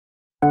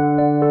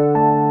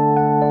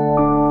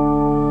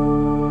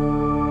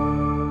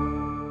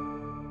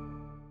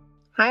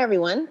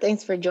everyone.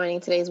 Thanks for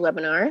joining today's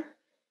webinar.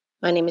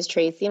 My name is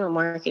Tracy. I'm a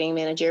marketing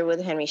manager with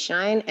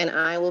Schein, and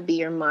I will be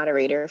your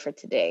moderator for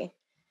today.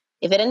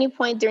 If at any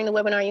point during the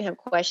webinar you have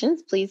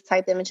questions, please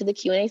type them into the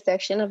Q&A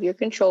section of your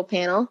control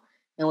panel,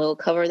 and we'll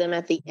cover them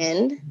at the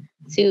end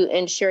to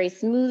ensure a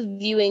smooth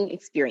viewing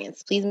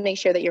experience. Please make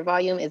sure that your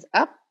volume is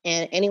up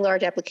and any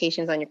large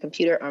applications on your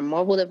computer or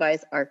mobile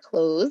device are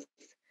closed.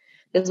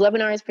 This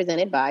webinar is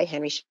presented by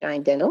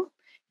Schein Dental,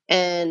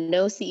 and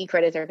no CE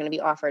credits are going to be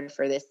offered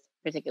for this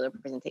particular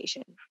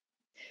presentation.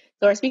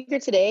 So our speaker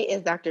today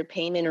is Dr.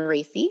 Peyman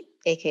Raissi,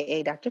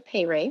 aka Dr.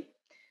 PeyRay.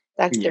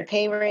 Dr.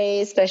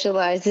 PeyRay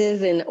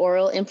specializes in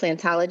oral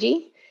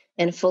implantology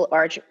and full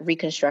arch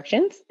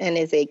reconstructions and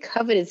is a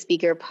coveted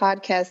speaker,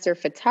 podcaster,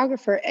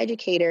 photographer,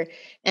 educator,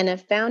 and a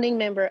founding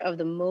member of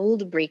the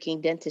Mold Breaking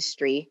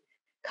Dentistry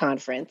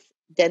Conference,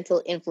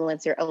 Dental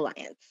Influencer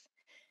Alliance.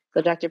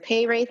 So Dr.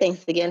 PeyRay,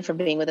 thanks again for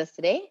being with us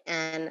today.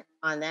 And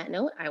on that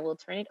note, I will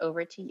turn it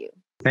over to you.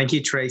 Thank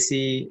you,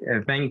 Tracy.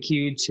 Thank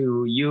you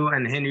to you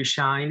and Henry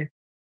Schein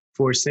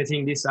for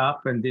setting this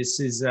up. And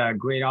this is a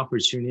great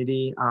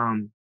opportunity.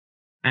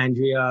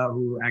 Andrea,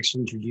 who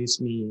actually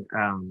introduced me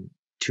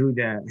to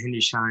the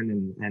Henry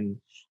Schein. And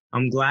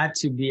I'm glad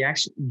to be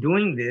actually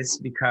doing this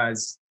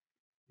because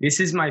this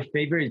is my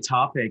favorite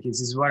topic. This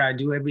is what I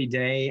do every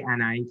day.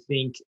 And I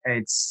think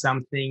it's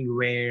something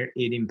where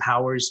it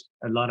empowers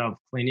a lot of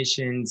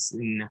clinicians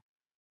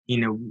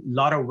in a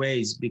lot of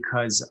ways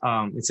because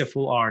it's a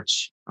full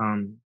arch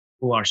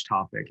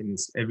topic and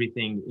it's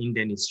everything in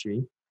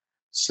dentistry.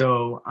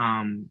 So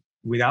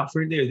without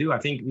further ado, I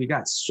think we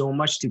got so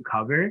much to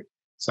cover.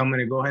 So I'm going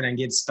to go ahead and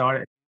get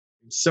started.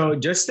 So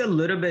just a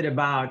little bit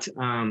about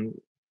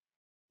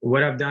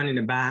what I've done in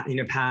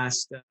the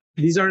past.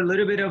 These are a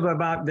little bit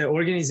about the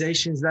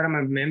organizations that I'm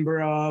a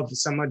member of,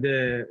 some of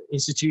the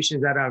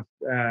institutions that I've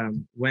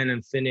went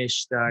and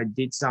finished. I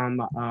did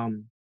some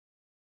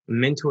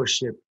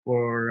mentorship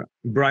for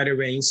Brighter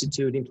Way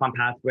Institute, Implant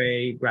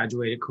Pathway,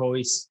 graduated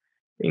COIS.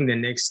 I think the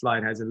next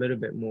slide has a little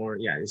bit more.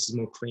 Yeah, this is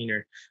more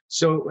cleaner.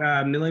 So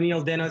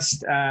Millennial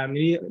Dentist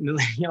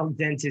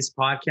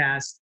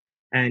podcast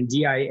and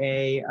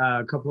DIA,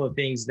 a couple of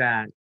things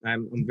that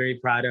I'm very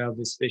proud of,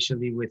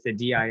 especially with the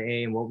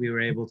DIA and what we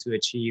were able to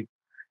achieve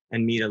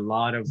and meet a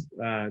lot of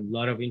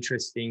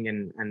interesting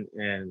and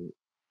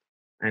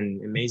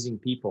amazing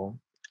people.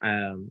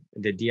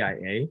 The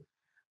DIA.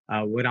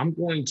 What I'm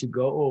going to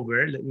go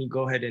over, let me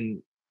go ahead and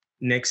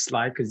next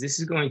slide, because this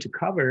is going to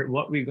cover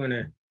what we're going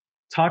to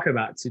talk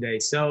about today.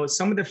 So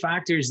some of the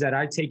factors that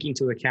I take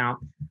into account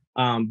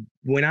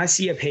when I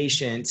see a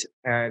patient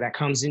that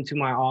comes into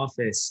my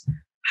office,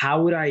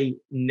 how would I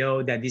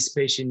know that this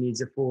patient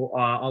needs a full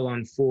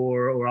all-on-4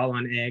 or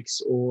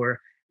all-on-X, or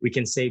we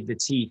can save the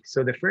teeth?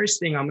 So the first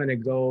thing I'm going to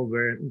go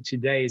over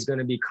today is going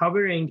to be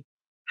covering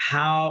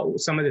how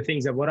some of the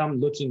things that what I'm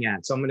looking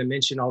at. So I'm going to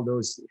mention all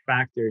those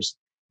factors.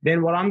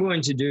 Then what I'm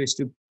going to do is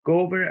to go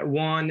over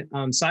one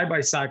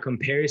side-by-side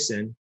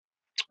comparison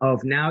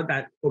of now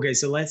that, okay,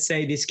 so let's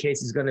say this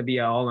case is going to be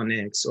an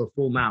all-on-X or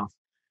full mouth.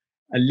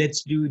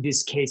 Let's do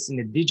this case in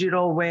a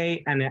digital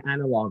way and an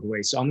analog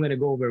way. So I'm going to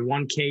go over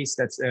one case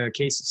that's a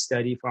case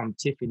study from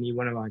Tiffany,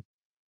 one of my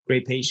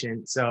great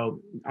patients.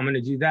 So I'm going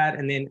to do that.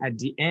 And then at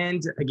the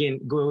end, again,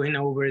 going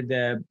over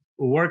the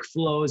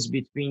workflows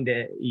between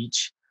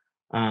each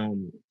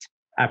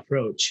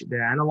approach, the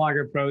analog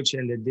approach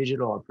and the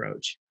digital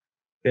approach.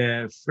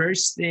 The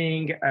first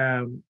thing,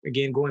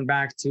 again, going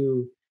back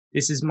to,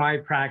 this is my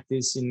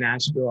practice in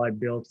Nashville. I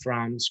built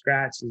from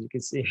scratch, as you can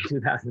see, in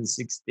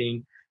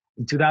 2016.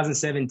 In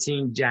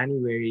 2017,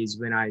 January is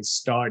when I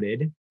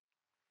started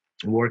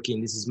working.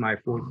 This is my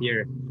 4th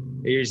year.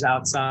 Here's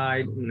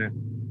outside. I'm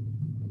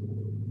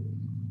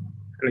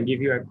gonna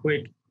give you a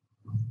quick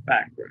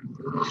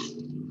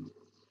background.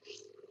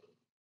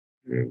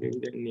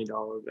 Didn't need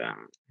all of that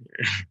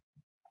here.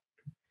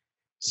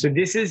 So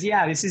this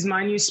is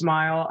my new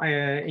smile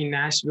in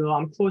Nashville.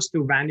 I'm close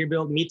to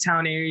Vanderbilt,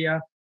 Midtown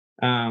area,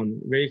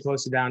 very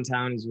close to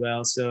downtown as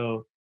well.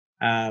 So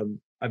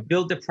I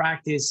built the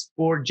practice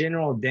for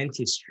general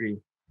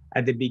dentistry.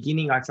 At the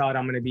beginning, I thought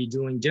I'm going to be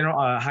doing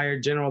hire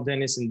general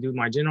dentists and do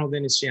my general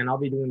dentistry, and I'll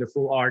be doing the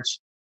full arch.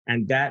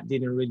 And that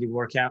didn't really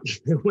work out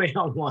the way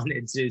I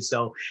wanted to.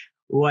 So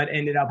what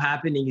ended up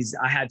happening is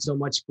I had so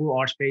much full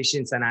arch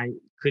patients and I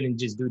couldn't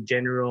just do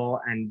general,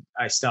 and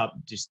I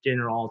stopped just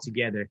general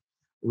altogether.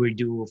 We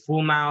do a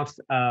full mouth.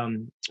 I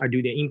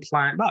do the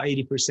implant. About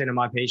 80% of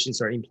my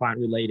patients are implant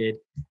related,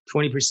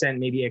 20%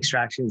 maybe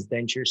extractions,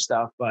 denture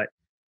stuff. But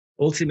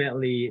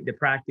ultimately, the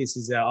practice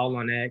is an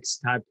all-on-X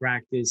type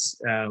practice.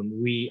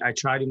 I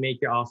try to make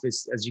the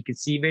office, as you can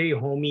see, very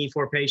homey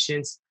for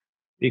patients,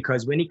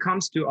 because when it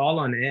comes to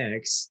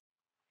all-on-X,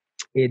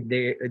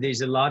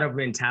 there's a lot of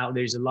mentality,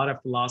 there's a lot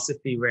of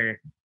philosophy where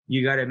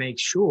you got to make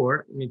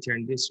sure. Let me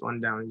turn this one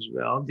down as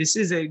well. This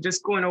is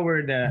just going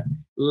over the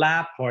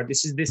lab part.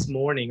 This is this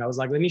morning. I was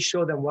like, let me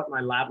show them what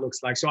my lab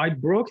looks like. So I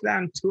broke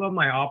down 2 of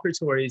my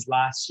operatories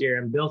last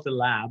year and built a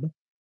lab.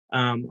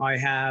 I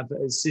have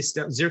a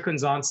system,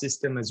 zircons-on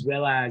system, as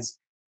well as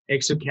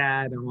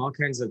exocad and all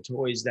kinds of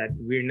toys that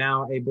we're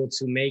now able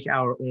to make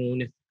our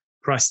own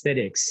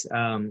prosthetics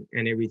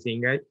and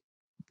everything, right?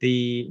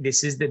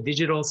 This is the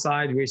digital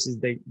side versus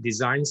the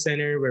design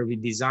center where we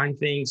design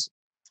things.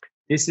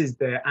 This is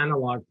the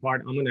analog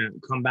part. I'm gonna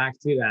come back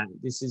to that.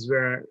 This is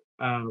where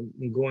I'm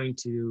going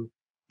to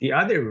the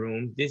other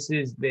room. This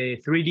is the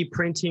 3D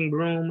printing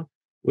room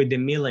with the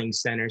milling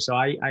center. So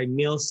I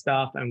mill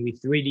stuff and we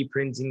 3D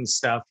printing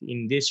stuff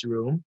in this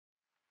room.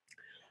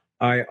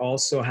 I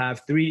also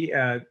have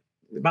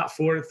about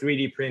 4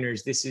 3D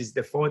printers. This is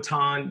the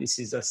Photon, this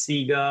is a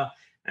Sega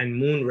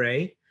and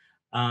Moonray.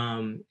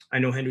 I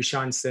know Henry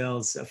Schein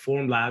sells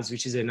Form Labs,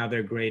 which is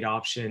another great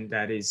option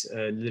that is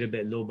a little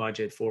bit low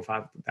budget, $4,000 or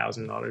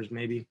 $5,000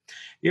 maybe.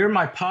 Here are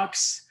my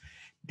pucks.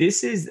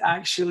 This is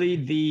actually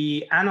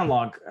the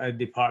analog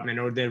department,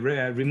 or the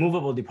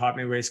removable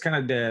department, where it's kind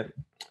of the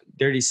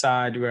dirty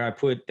side where I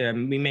put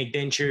we make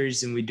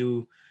dentures and we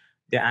do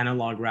the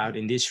analog route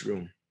in this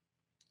room.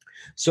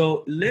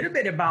 So a little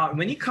bit about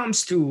when it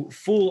comes to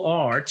full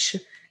arch,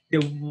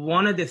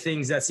 one of the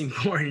things that's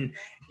important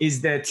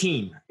is the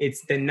team.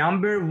 It's the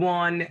number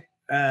one,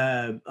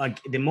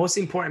 like the most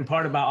important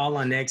part about All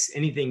on X.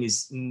 Anything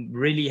is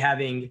really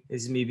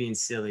is me being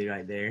silly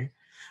right there.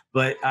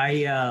 But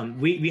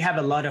we have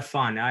a lot of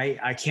fun.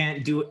 I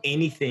can't do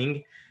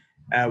anything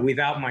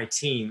without my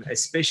team,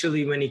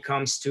 especially when it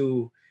comes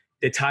to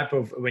the type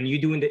of, when you're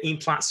doing the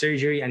implant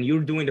surgery and you're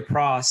doing the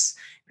pros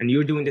and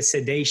you're doing the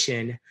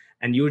sedation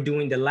and you're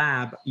doing the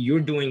lab,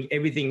 you're doing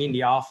everything in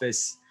the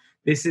office.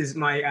 This is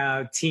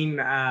my team.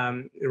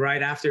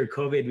 Right after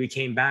COVID, we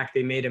came back,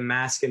 they made a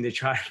mask and they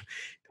tried,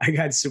 I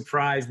got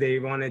surprised. They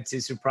wanted to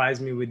surprise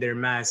me with their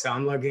mask. So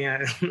I'm looking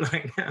at it, I'm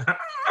like,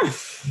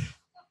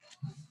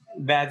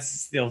 that's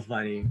still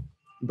funny.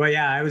 But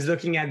yeah, I was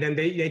looking at them.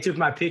 They took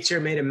my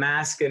picture, made a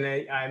mask, and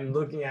I'm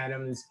looking at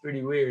them. It's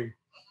pretty weird.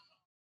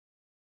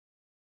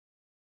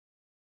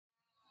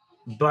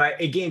 But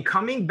again,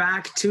 coming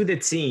back to the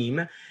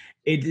team,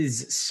 it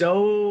is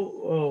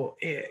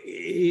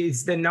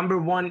it's the number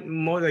one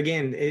more.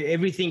 Again,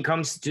 everything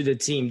comes to the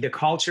team, the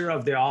culture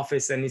of the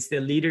office, and it's the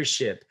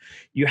leadership.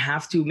 You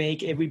have to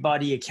make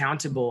everybody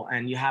accountable,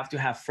 and you have to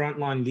have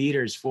frontline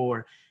leaders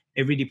for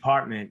every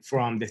department,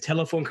 from the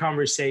telephone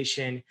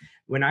conversation.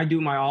 When I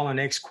do my All on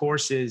X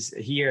courses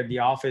here at the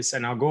office,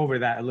 and I'll go over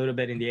that a little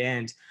bit in the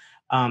end,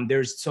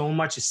 there's so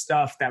much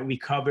stuff that we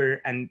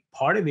cover, and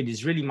part of it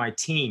is really my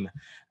team,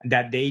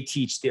 that they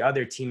teach the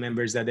other team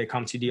members that they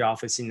come to the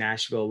office in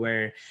Nashville,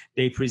 where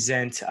they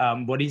present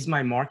what is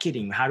my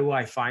marketing? How do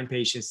I find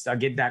patients? I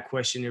get that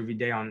question every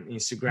day on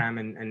Instagram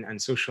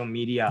and social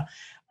media.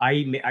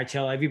 I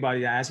tell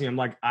everybody that asks me, I'm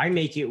like, I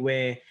make it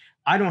where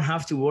I don't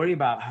have to worry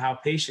about how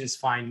patients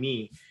find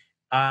me.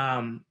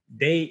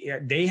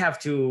 They have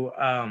to,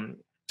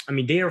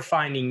 they are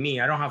finding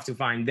me. I don't have to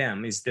find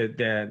them, is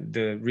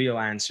the real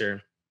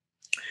answer.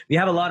 We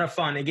have a lot of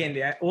fun.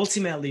 Again,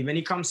 ultimately, when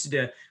it comes to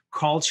the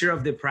culture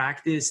of the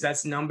practice,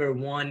 that's number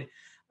one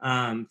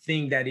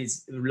thing that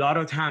is a lot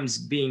of times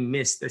being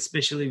missed,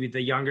 especially with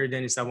the younger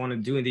dentists that want to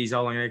do these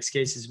All on X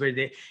cases, where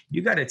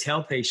you got to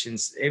tell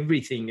patients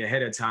everything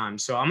ahead of time.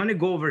 So I'm going to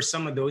go over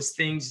some of those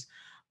things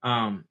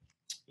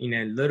in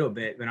a little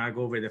bit when I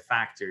go over the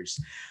factors.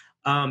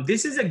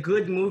 This is a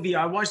good movie.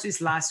 I watched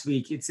this last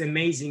week. It's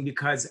amazing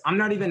because I'm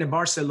not even a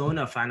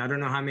Barcelona fan. I don't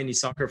know how many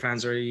soccer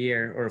fans are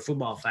here, or a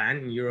football fan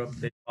in Europe,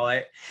 they call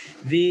it.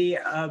 The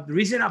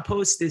reason I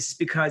post this is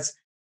because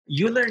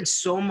you learn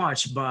so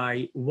much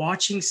by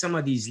watching some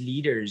of these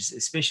leaders,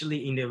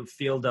 especially in the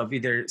field of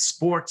either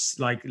sports,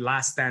 like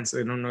Last Dance.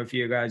 I don't know if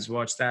you guys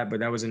watched that, but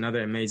that was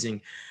another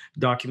amazing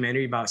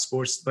documentary about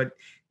sports. But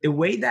the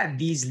way that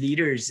these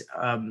leaders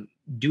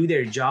do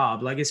their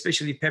job, like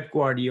especially Pep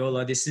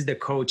Guardiola, this is the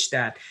coach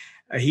that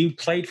he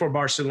played for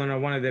Barcelona,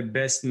 one of the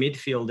best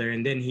midfielder,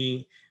 and then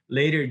he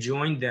later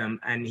joined them,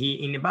 and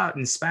in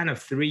the span of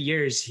 3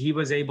 years, he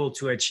was able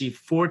to achieve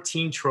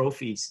 14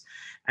 trophies.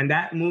 And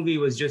that movie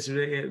was just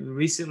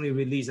recently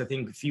released, I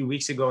think a few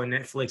weeks ago on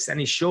Netflix,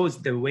 and it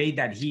shows the way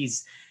that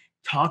he's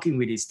talking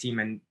with his team.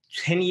 And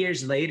 10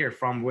 years later,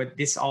 from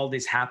all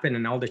this happened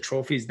and all the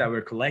trophies that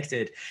were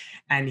collected,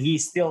 and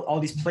all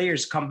these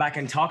players come back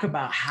and talk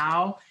about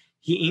how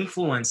he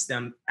influenced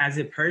them as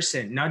a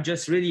person, not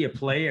just really a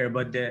player,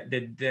 but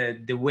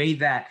the way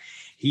that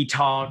he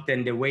talked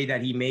and the way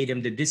that he made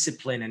him, the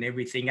discipline and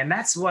everything. And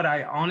that's what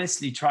I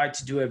honestly try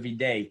to do every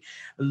day.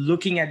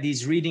 Looking at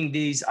these, reading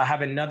these, I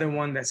have another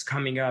one that's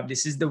coming up.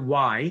 This is the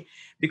why,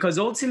 because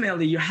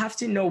ultimately you have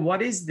to know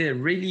what is the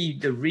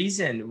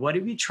reason. What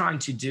are we trying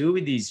to do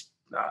with these,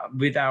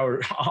 with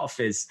our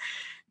office?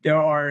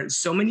 There are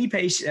so many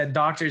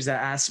doctors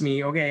that ask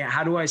me, okay,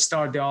 how do I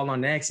start the All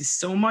on X? It's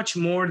so much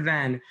more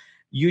than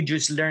you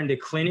just learn the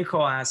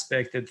clinical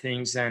aspect of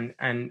things and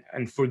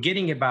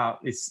forgetting about,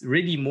 it's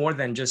really more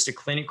than just a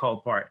clinical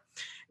part.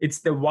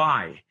 It's the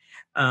why.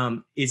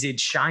 Is it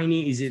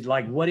shiny? Is it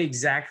like, what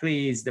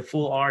exactly is the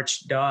full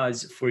arch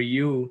does for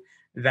you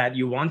that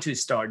you want to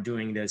start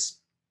doing this?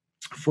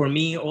 For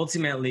me,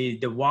 ultimately,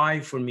 the why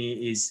for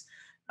me is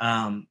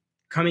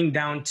coming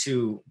down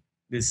to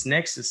this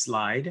next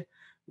slide,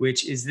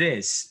 which is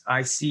this.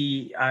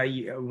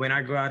 When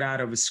I got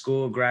out of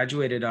school,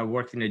 graduated, I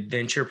worked in a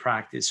denture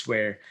practice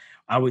where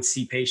I would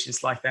see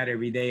patients like that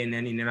every day. And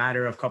then in a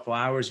matter of a couple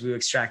hours, we would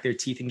extract their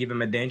teeth and give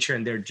them a denture,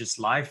 and their just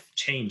life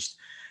changed.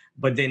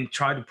 But then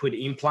try to put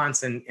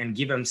implants and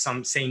give them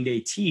some same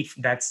day teeth,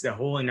 that's the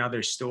whole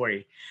another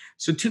story.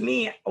 So to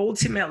me,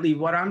 ultimately,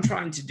 what I'm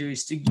trying to do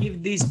is to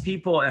give these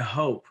people a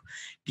hope,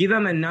 give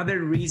them another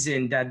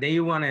reason that they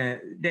want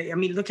to, I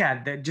mean, look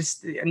at that,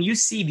 just, and you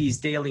see these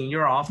daily in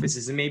your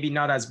offices, and maybe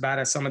not as bad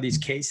as some of these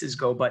cases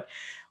go, but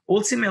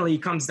ultimately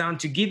it comes down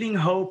to giving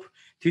hope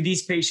to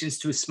these patients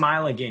to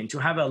smile again, to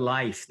have a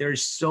life.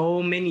 There's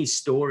so many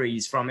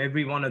stories from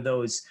every one of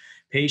those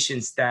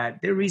patients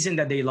that the reason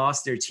that they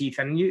lost their teeth,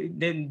 and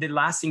the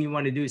last thing you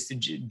want to do is to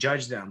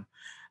judge them.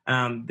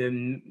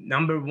 The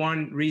number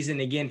one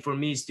reason, again, for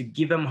me is to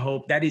give them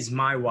hope. That is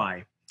my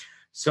why.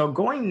 So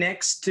going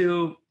next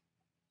to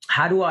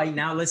how do I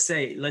now, let's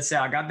say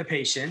I got the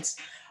patients.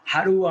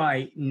 How do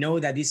I know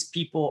that these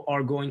people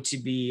are going to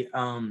be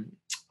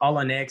all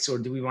on X, or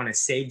do we want to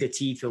save the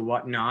teeth or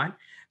whatnot?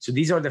 So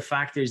these are the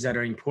factors that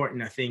are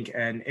important, I think,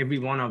 and every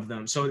one of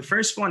them. So the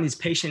first one is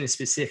patient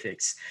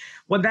specifics.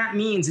 What that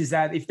means is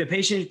that if the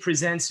patient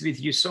presents with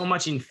you so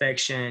much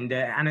infection,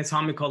 the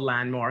anatomical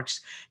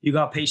landmarks, you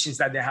got patients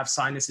that they have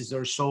sinuses that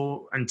are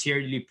so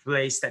anteriorly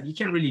placed that you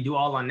can't really do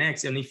all on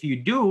X. And if you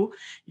do,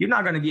 you're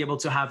not going to be able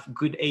to have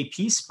good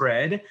AP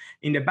spread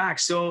in the back.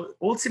 So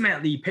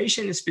ultimately,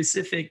 patient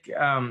specific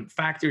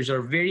factors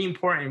are very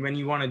important when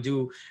you want to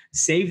do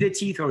save the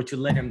teeth or to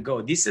let them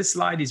go. This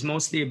slide is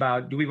mostly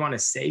about, do we want to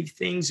save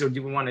things or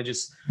do we want to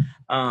just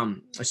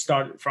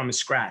start from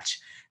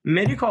scratch?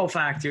 Medical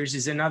factors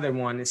is another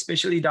one,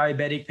 especially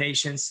diabetic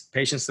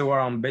patients who are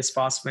on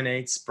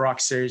bisphosphonates,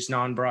 Broxers,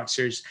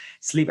 non-Broxers,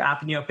 sleep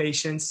apnea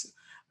patients.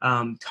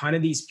 Ton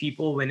of these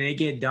people, when they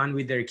get done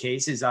with their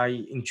cases, I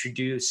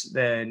introduce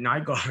the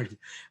night guard.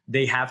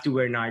 They have to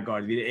wear night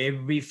guard. With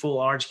every full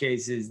arch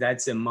cases,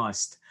 that's a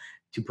must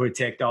to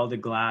protect all the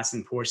glass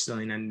and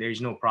porcelain, and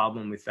there's no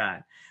problem with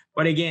that.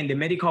 But again, the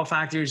medical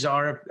factors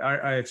are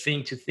a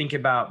thing to think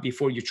about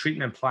before your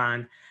treatment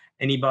plan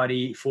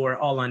anybody for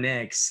all on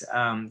X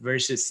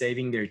versus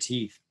saving their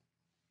teeth.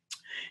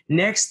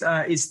 Next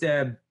is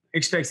the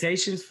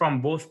expectations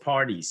from both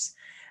parties.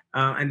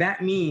 And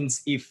that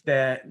means if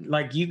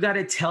you got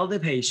to tell the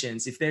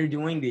patients, if they're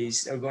doing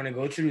this or going to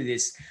go through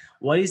this,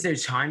 what is their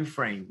time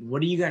frame?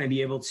 What are you going to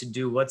be able to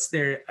do? What's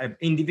their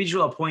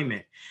individual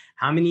appointment?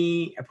 How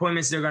many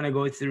appointments they're going to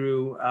go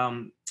through?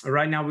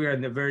 Right now, we are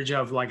on the verge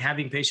of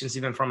having patients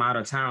even from out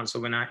of town. So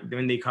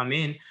when they come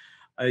in,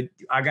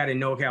 I got to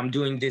know, okay, I'm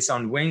doing this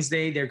on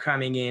Wednesday. They're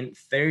coming in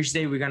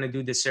Thursday. We're going to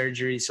do the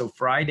surgery. So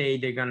Friday,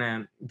 they're going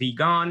to be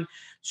gone.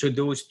 So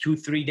those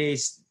 2-3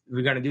 days,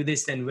 we're going to do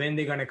this. Then when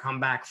they're going to come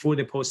back for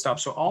the post-op.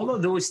 So all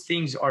of those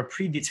things are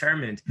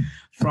predetermined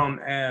from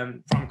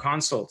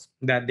consults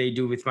that they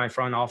do with my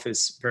front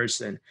office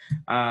person.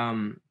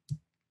 And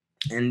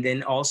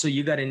then also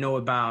you got to know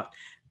about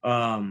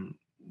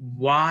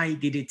why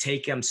did it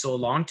take them so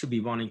long to be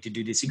wanting to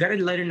do this? You got to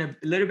learn a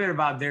little bit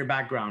about their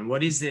background.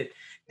 What is it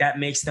that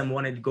makes them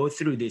want to go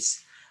through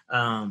this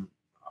all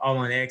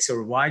on X,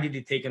 or why did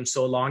it take them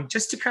so long?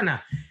 Just to kind of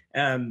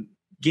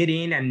get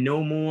in and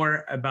know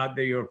more about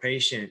your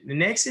patient. The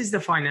next is the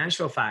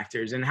financial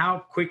factors and how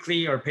quickly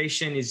your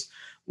patient is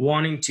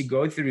wanting to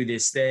go through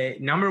this. The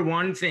number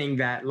one thing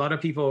that a lot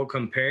of people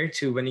compare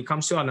to when it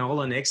comes to an all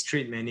on X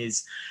treatment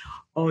is,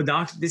 oh,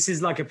 doc, this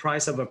is like a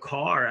price of a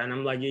car. And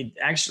I'm like, it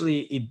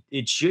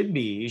should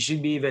be. It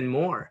should be even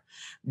more.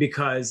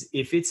 Because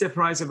if it's a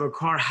price of a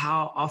car,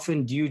 how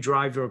often do you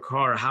drive your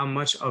car? How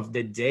much of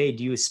the day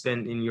do you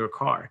spend in your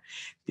car?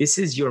 This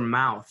is your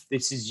mouth.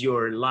 This is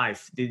your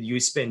life. You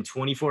spend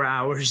 24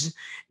 hours.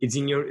 It's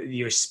in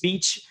your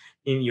speech,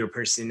 in your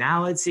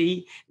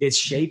personality. The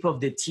shape of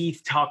the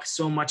teeth talk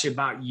so much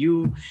about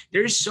you.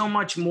 There's so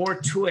much more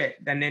to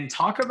it than then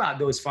talk about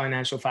those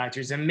financial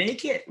factors and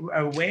make it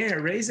aware,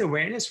 raise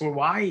awareness for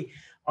why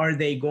are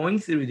they going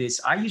through this.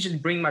 I usually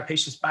bring my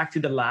patients back to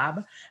the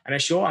lab and I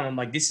show them, I'm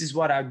like, this is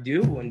what I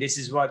do and this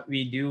is what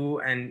we do.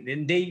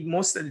 And they,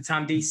 most of the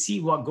time, they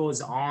see what goes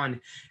on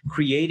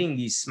creating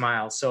these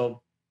smiles.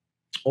 So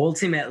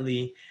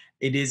ultimately,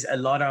 it is a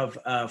lot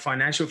of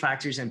financial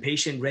factors and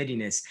patient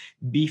readiness.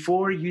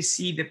 Before you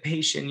see the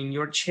patient in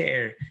your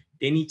chair,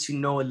 they need to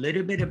know a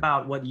little bit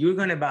about what you're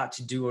about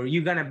to do or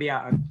you're going to be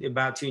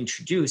about to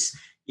introduce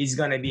is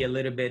going to be a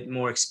little bit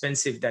more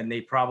expensive than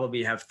they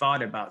probably have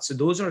thought about. So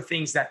those are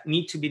things that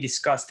need to be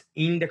discussed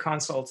in the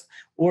consult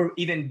or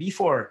even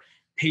before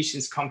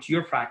patients come to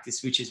your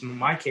practice, which is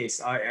my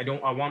case. I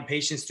want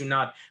patients to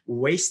not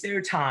waste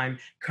their time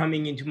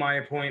coming into my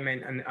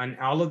appointment and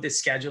all of the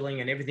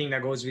scheduling and everything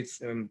that goes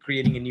with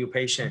creating a new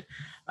patient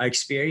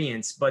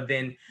experience. But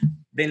then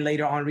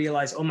later on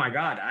realize, oh my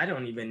God, I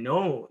don't even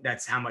know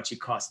that's how much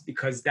it costs,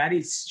 because that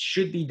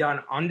should be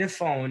done on the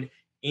phone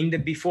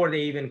before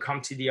they even come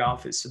to the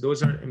office. So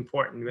those are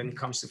important when it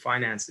comes to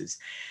finances.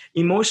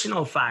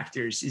 Emotional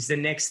factors is the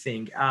next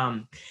thing.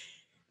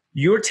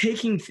 you're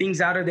taking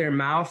things out of their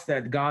mouth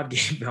that God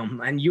gave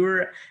them, and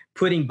you're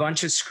putting a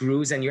bunch of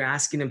screws and you're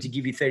asking them to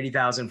give you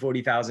 30,000,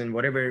 40,000,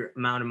 whatever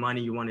amount of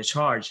money you want to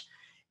charge.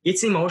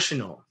 It's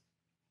emotional.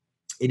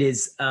 It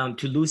is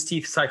to lose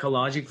teeth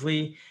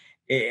psychologically.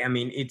 I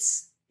mean,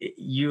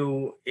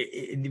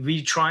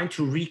 we're trying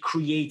to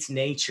recreate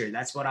nature.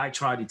 That's what I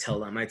try to tell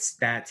them. It's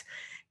that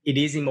it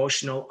is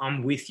emotional.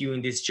 I'm with you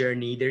in this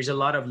journey. There's a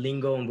lot of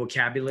lingo and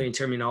vocabulary and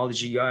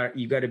terminology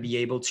you got to be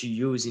able to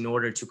use in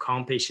order to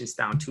calm patients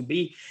down, to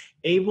be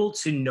able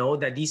to know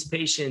that these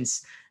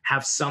patients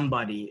have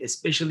somebody,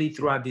 especially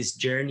throughout this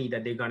journey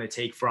that they're going to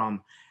take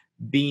from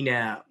being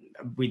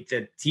with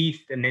the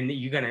teeth, and then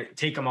you're going to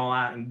take them all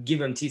out and give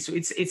them teeth. So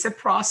it's a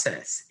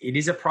process. It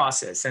is a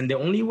process. And the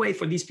only way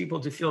for these people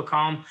to feel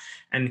calm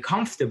and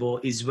comfortable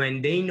is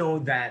when they know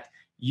that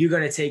you're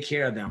going to take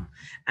care of them.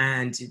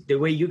 And the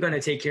way you're going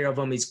to take care of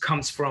them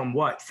comes from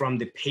what? From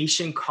the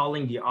patient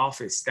calling the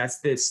office. That's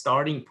the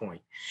starting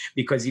point.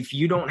 Because if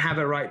you don't have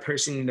a right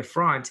person in the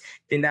front,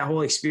 then that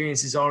whole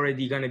experience is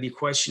already going to be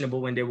questionable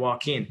when they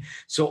walk in.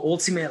 So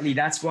ultimately,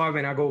 that's why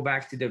when I go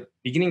back to the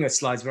beginning of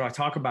slides where I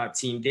talk about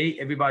team,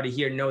 everybody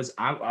here knows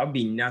I'll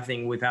be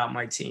nothing without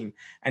my team.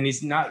 And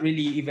it's not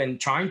really even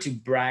trying to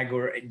brag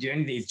or do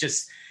anything. It's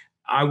just,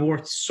 I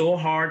worked so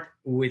hard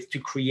to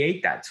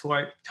create that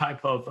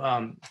type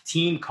of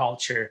team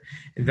culture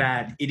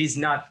that it is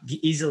not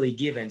easily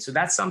given. So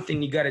that's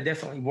something you got to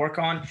definitely work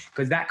on,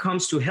 because that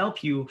comes to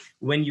help you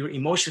when you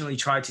emotionally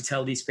try to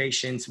tell these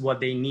patients what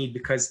they need,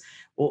 because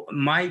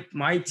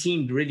my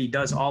team really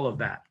does all of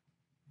that.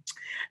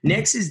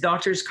 Next is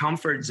doctor's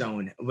comfort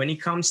zone. When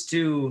it comes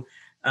to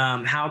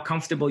how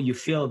comfortable you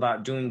feel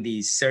about doing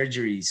these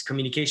surgeries,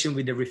 communication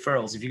with the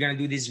referrals. If you're going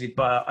to do this with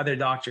other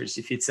doctors,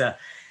 if it's a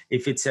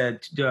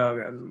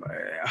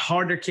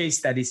harder case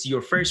that is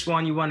your first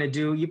one you want to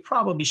do, you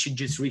probably should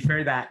just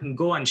refer that and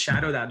go and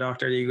shadow that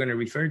doctor that you're going to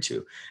refer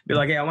to. Be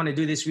like, hey, I want to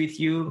do this with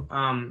you.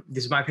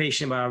 This is my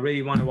patient, but I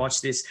really want to watch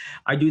this.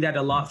 I do that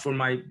a lot for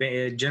my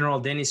general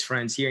dentist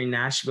friends here in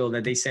Nashville,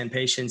 that they send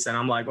patients, and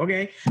I'm like,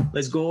 okay,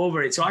 let's go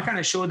over it. So I kind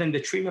of show them the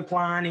treatment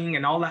planning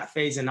and all that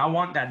phase, and I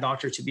want that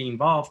doctor to be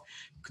involved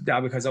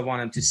because I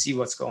want them to see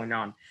what's going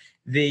on.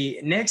 The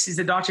next is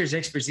the doctor's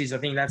expertise. I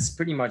think that's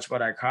pretty much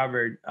what I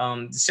covered.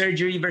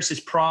 Surgery versus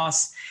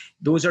pros.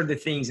 Those are the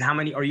things. How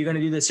many are you going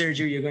to do the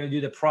surgery? You're going to do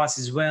the pros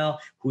as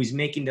well. Who's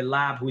making the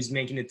lab? Who's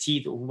making the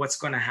teeth? What's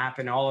going to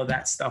happen? All of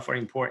that stuff are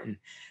important.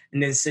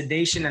 And then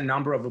sedation and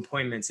number of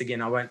appointments.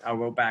 Again, I'll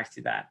go back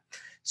to that.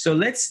 So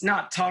let's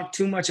not talk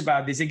too much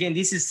about this. Again,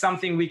 this is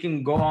something we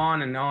can go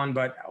on and on,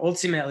 but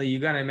ultimately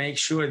you're going to make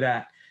sure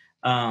that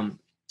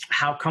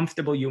how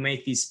comfortable you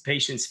make these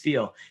patients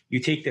feel.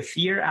 You take the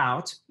fear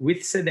out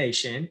with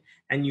sedation,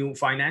 and you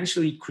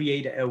financially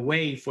create a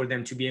way for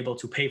them to be able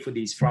to pay for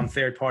these from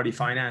third-party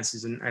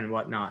finances and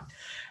whatnot.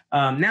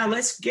 Now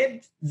let's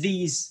get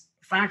these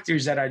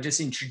factors that I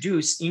just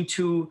introduced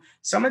into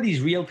some of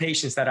these real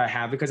patients that I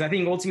have, because I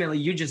think ultimately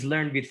you just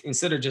learned with,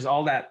 instead of just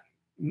all that,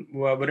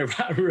 whatever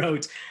I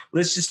wrote,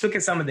 let's just look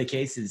at some of the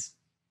cases.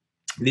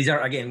 These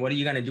are, again, what are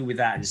you going to do with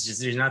that? It's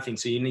just, there's nothing.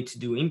 So you need to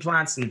do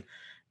implants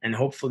and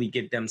hopefully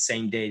get them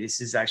same day. This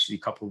is actually a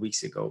couple of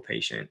weeks ago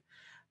patient.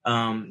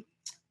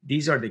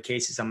 These are the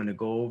cases I'm going to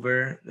go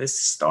over. Let's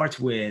start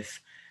with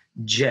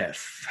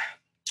Jeff.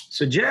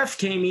 So Jeff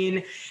came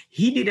in,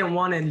 he didn't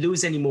want to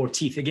lose any more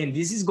teeth. Again,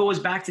 goes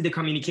back to the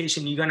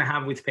communication you're going to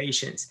have with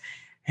patients.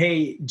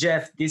 Hey,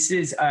 Jeff,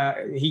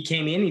 he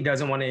came in, he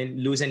doesn't want to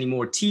lose any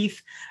more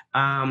teeth.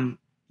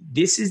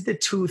 This is the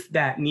tooth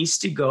that needs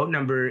to go,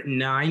 number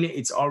 9.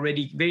 It's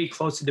already very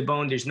close to the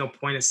bone. There's no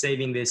point of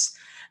saving this.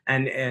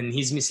 And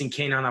he's missing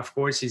canine, of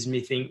course. He's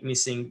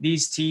missing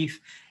these teeth.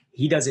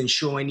 He doesn't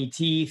show any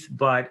teeth.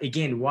 But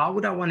again, why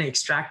would I want to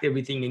extract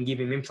everything and give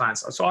him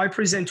implants? So I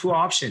present 2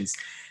 options.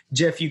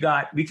 Jeff,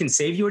 we can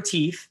save your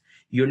teeth.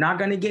 You're not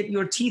going to get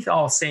your teeth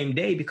all same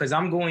day, because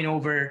I'm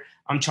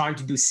trying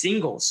to do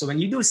singles. So when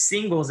you do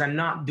singles and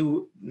not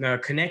do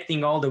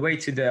connecting all the way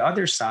to the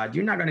other side,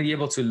 you're not going to be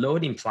able to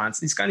load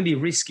implants. It's going to be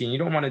risky, and you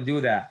don't want to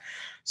do that.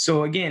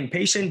 So again,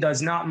 patient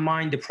does not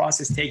mind the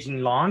process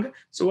taking long.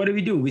 So what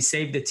do? We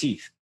save the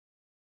teeth.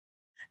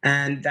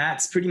 And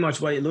that's pretty much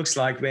what it looks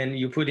like when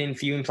you put in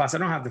few implants. I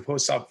don't have the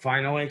post-op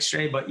final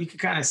x-ray, but you can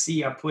kind of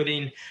see I put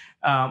in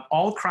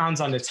all crowns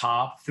on the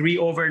top, 3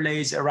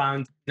 overlays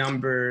around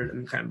number. Let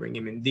me kind of bring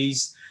him in.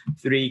 These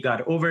 3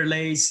 got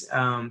overlays,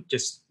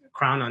 just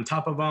crown on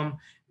top of them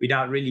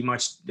without really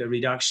much the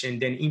reduction.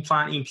 Then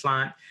implant,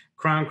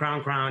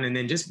 crown, and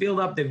then just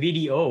build up the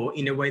video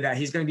in a way that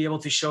he's going to be able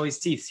to show his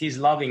teeth. He's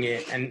loving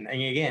it. And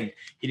again,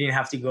 he didn't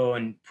have to go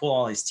and pull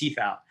all his teeth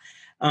out.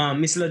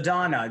 Miss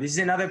LaDonna, this is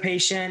another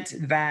patient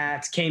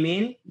that came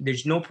in.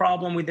 There's no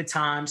problem with the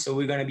time. So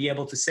we're going to be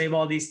able to save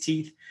all these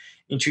teeth,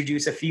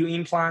 introduce a few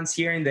implants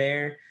here and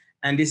there.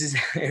 And this is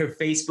her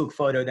Facebook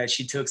photo that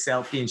she took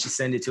selfie, and she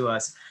sent it to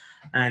us.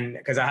 And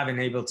because I haven't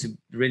able to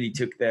really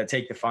take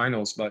the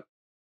finals, but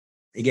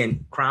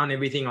again, crown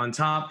everything on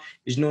top.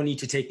 There's no need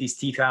to take these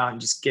teeth out and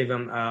just give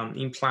them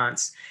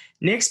implants.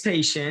 Next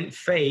patient,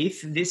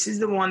 Faith. This is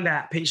the one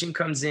that patient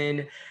comes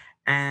in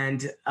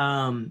and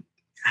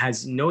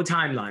has no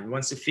timeline,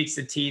 wants to fix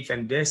the teeth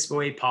in best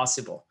way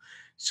possible.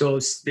 So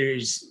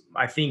there's,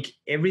 I think,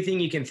 everything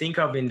you can think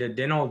of in the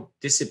dental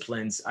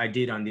disciplines I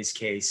did on this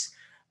case.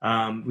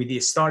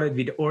 Started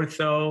with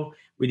ortho.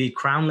 We did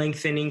crown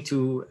lengthening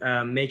to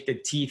make the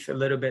teeth a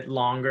little bit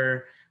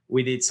longer.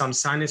 We did some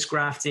sinus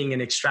grafting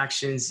and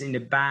extractions in the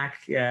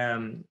back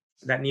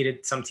that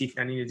needed some teeth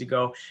that needed to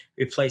go.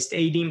 We placed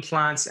 8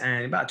 implants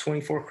and about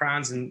 24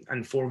 crowns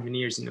and 4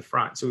 veneers in the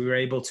front. So we were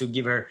able to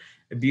give her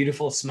a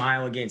beautiful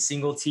smile, again,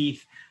 single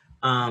teeth.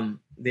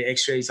 The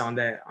x-rays on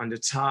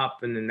the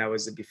top, and then that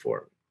was the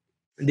before.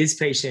 This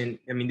patient,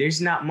 I mean,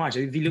 there's not much.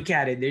 If you look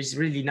at it, there's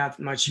really not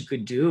much you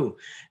could do.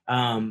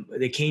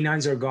 The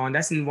canines are gone.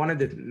 That's one of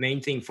the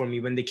main thing for me.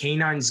 When the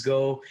canines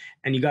go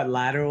and you got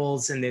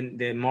laterals and then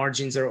the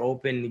margins are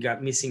open, you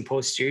got missing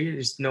posterior,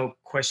 there's no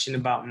question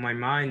about my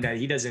mind that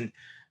he doesn't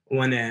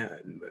want to,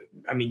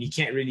 I mean, you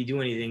can't really do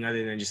anything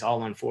other than just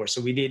all on 4.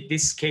 So we did,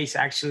 this case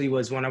actually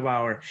was one of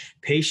our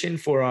patient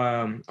for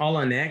all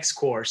on X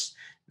course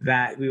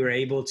that we were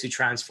able to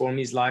transform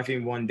his life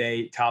in one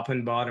day, top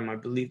and bottom. I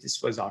believe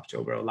this was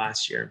October of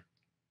last year.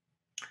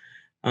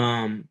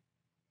 Yeah,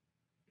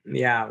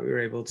 we were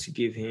able to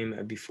give him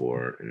a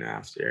before and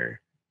after.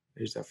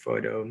 There's a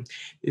photo.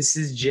 This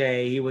is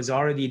Jay. He was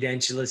already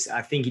dentulous.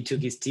 I think he took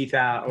his teeth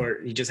out, or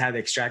he just had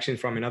extraction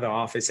from another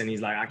office, and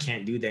he's like, I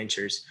can't do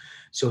dentures.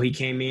 So he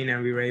came in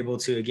and we were able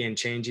to, again,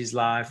 change his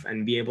life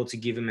and be able to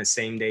give him a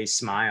same-day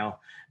smile.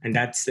 And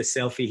that's the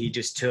selfie he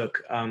just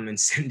took and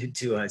sent it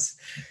to us.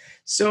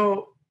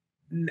 So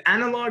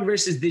analog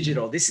versus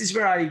digital. This is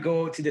where I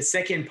go to the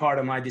second part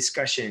of my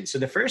discussion. So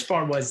the first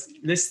part was,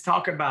 let's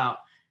talk about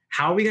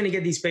how are we going to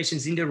get these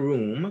patients in the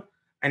room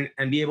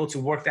and be able to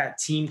work that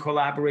team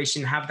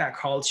collaboration, have that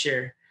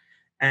culture,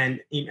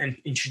 and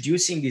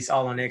introducing this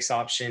all on X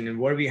option and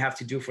what do we have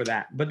to do for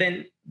that. But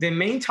then the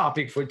main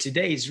topic for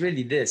today is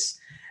really this,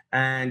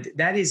 and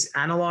that is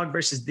analog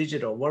versus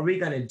digital. What are we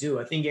going to do?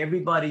 I think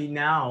everybody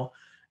now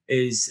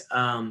is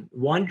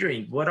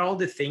wondering what all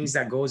the things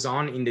that goes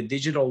on in the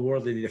digital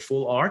world, in the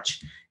full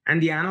arch, and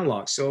the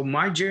analog. So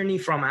my journey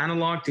from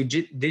analog to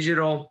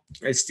digital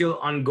is still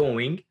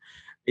ongoing.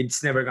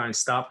 It's never going to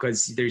stop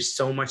because there's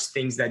so much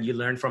things that you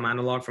learn from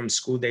analog, from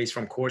school days,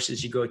 from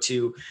courses you go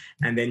to,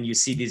 and then you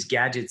see these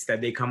gadgets that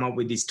they come up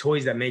with, these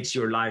toys that makes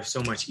your life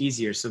so much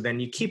easier. So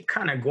then you keep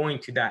kind of going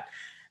to that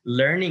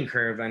learning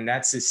curve, and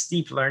that's a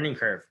steep learning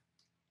curve,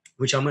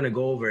 which I'm going to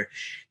go over.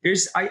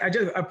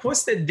 I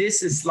posted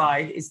this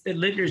slide. It's the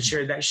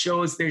literature that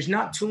shows there's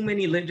not too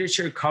many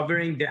literature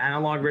covering the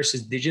analog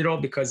versus digital,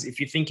 because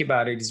if you think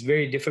about it, it's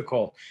very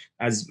difficult,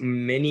 as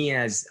many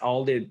as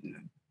all the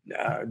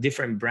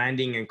different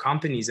branding and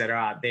companies that are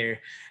out there,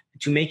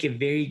 to make a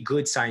very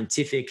good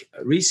scientific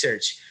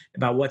research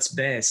about what's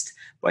best.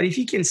 But if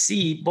you can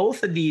see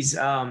both of these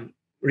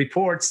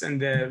reports and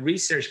the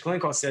research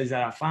clinical studies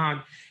that I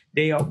found,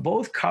 they all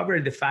both cover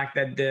the fact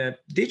that the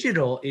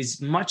digital is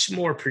much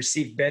more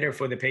perceived better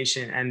for the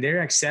patient, and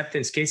their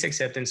case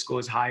acceptance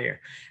goes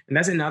higher. And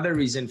that's another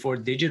reason for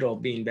digital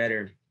being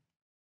better.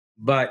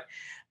 But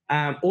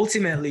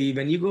ultimately,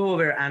 when you go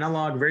over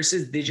analog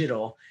versus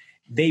digital,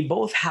 they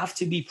both have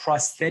to be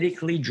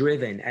prosthetically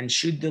driven and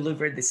should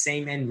deliver the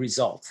same end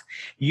result.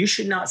 You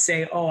should not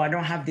say, oh, I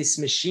don't have this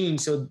machine,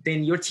 so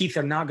then your teeth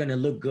are not going to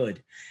look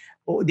good.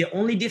 The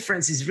only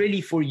difference is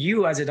really for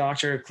you as a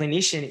doctor or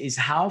clinician is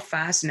how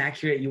fast and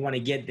accurate you want to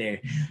get there.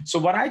 So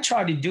what I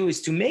try to do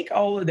is to make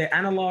all of the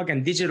analog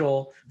and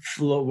digital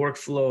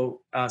workflow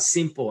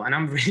simple. And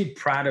I'm really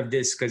proud of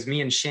this because me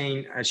and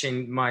Schein,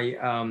 my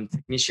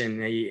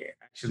technician, he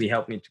actually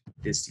helped me to put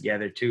this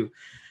together too.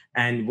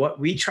 And what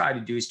we try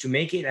to do is to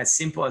make it as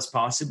simple as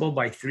possible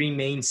by 3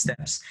 main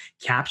steps: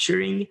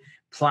 capturing,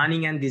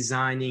 planning and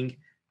designing,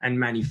 and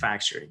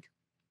manufacturing.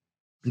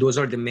 Those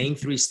are the main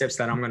 3 steps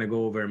that I'm going to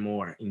go over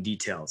more in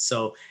detail.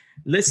 So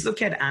let's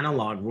look at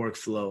analog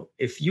workflow.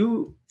 If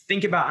you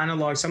think about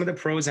analog, some of the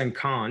pros and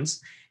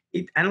cons,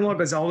 analog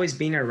has always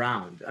been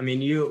around. I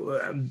mean, you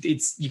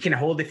can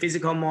hold the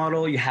physical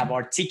model, you have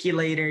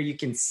articulator, you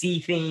can see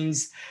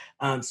things.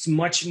 It's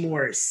much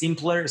more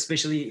simpler,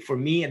 especially for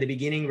me at the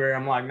beginning, where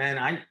I'm like,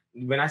 man,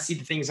 when I see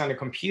the things on the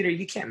computer,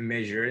 you can't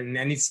measure,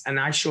 and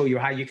I show you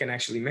how you can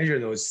actually measure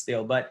those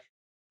still, but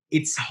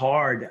it's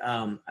hard.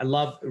 I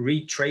love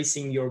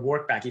retracing your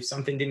work back. If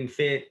something didn't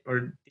fit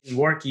or didn't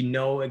work, you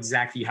know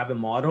exactly. You have a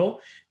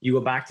model. You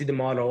go back to the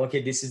model.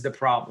 Okay, this is the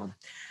problem.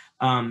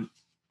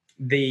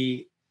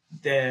 The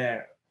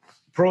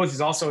pros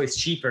is also it's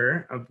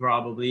cheaper,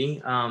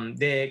 probably.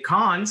 The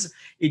cons,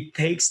 it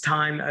takes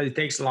time. It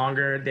takes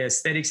longer. The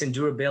aesthetics and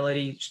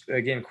durability,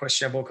 again,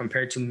 questionable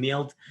compared to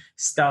milled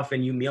stuff.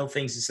 And you mill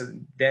things is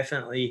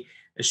definitely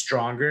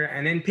stronger.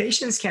 And then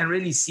patients can't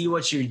really see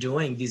what you're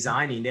doing,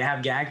 designing. They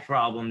have gag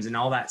problems and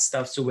all that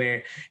stuff. So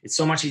where it's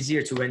so much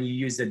easier to when you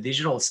use the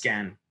digital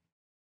scan.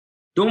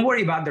 Don't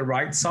worry about the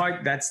right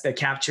side. That's the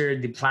capture,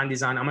 the plan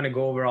design. I'm going to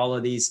go over all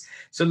of these.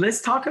 So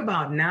let's talk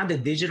about now the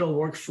digital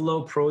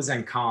workflow pros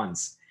and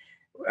cons.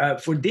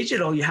 For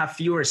digital, you have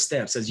fewer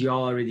steps, as you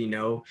all already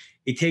know.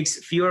 It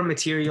takes fewer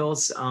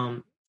materials,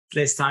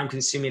 less time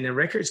consuming, and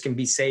records can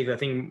be saved. I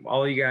think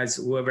all you guys,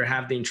 whoever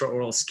have the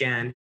intraoral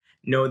scan,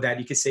 know that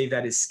you can save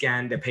that is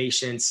scan the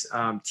patient's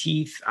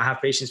teeth. I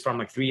have patients from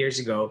like 3 years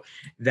ago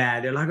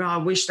that they're like, oh, I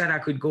wish that I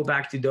could go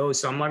back to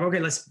those. So I'm like, okay,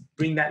 let's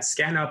bring that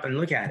scan up and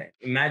look at it.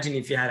 Imagine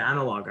if you had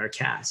analog or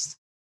cast.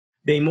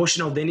 The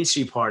emotional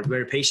dentistry part,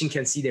 where a patient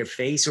can see their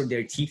face or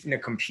their teeth in the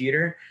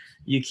computer.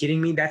 You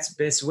kidding me? That's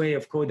the best way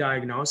of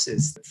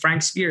co-diagnosis.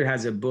 Frank Spear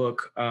has a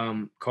book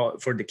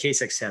called For the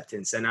Case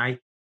Acceptance. And I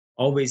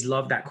always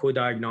love that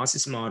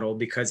co-diagnosis model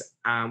because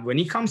when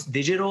it comes to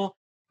digital,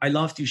 I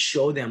love to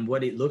show them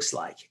what it looks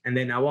like. And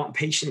then I want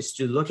patients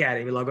to look at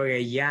it and be like, okay,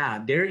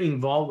 yeah, they're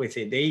involved with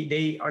it.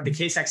 They are, the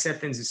case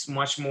acceptance is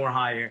much more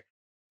higher.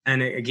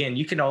 And again,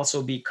 you can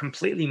also be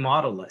completely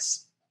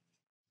modelless.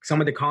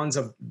 Some of the cons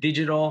of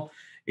digital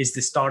is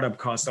the startup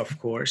cost, of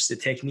course, the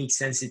technique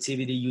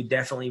sensitivity. You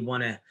definitely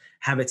want to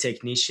have a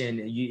technician.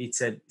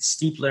 It's a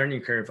steep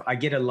learning curve. I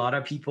get a lot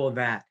of people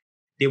that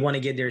they want to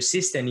get their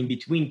assistant in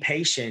between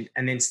patient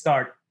and then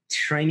start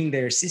training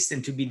their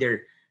assistant to be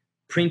their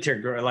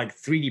printer, like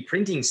 3D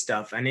printing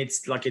stuff. And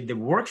it's like the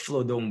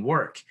workflow don't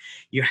work.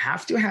 You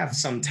have to have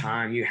some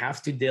time. You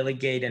have to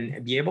delegate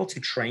and be able to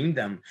train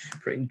them,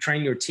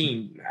 train your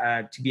team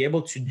to be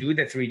able to do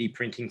the 3D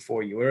printing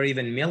for you, or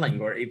even milling.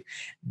 Or if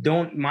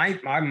don't, my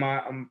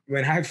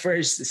when I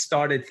first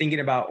started thinking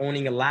about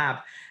owning a lab,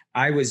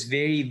 I was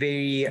very,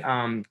 very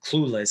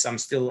clueless. I'm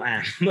still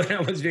am, but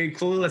I was very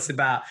clueless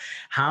about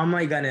how am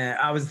I gonna.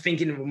 I was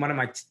thinking one of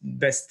my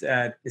best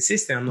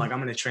assistant. I'm like, I'm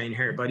gonna train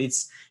her, but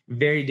it's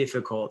very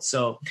difficult.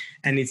 So,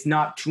 and it's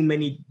not too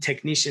many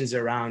technicians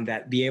around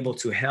that be able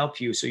to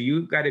help you. So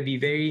you got to be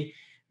very,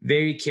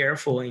 very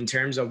careful in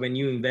terms of when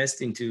you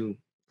invest into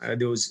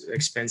those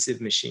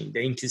expensive machines.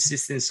 The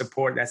inconsistent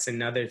support, that's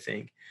another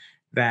thing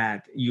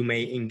that you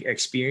may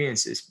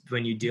experience is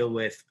when you deal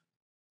with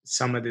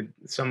some of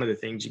the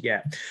things you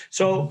get.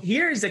 So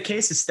here is the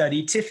case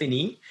study.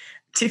 Tiffany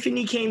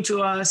came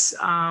to us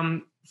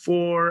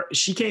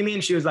she came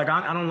in, she was like,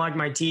 I don't like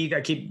my teeth.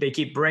 They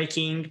keep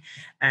breaking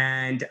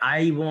and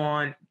I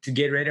want to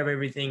get rid of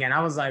everything. And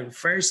I was like,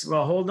 first,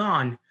 well, hold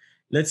on.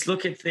 Let's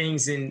look at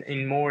things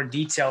in more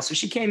detail. So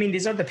she came in.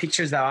 These are the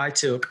pictures that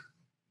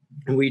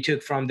we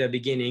took from the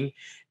beginning.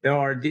 There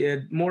are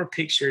more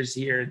pictures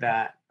here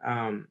that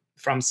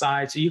from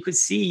side. So you could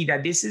see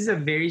that this is a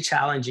very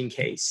challenging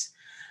case.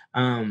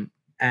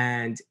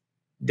 And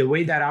the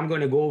way that I'm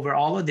going to go over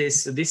all of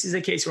this, so this is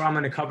a case where I'm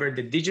going to cover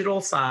the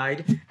digital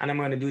side and I'm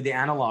going to do the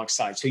analog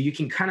side. So you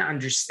can kind of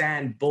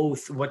understand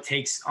both what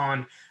takes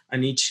on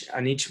each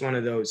one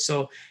of those.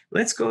 So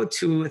let's go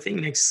to, I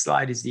think next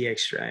slide is the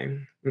X-ray.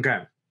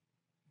 Okay.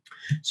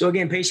 So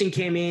again, patient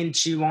came in,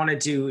 she wanted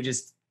to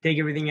just take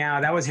everything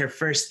out. That was her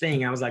first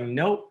thing. I was like,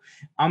 nope.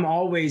 I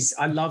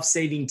love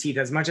saving teeth.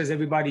 As much as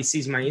everybody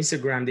sees my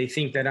Instagram, they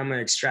think that I'm an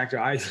extractor.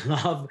 I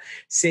love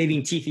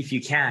saving teeth if you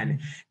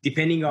can,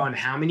 depending on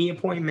how many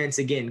appointments,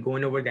 again,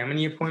 going over how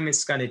many appointments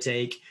it's going to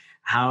take,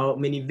 how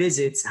many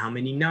visits, how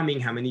many numbing,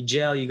 how many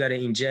gel you got to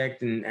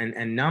inject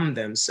and numb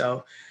them.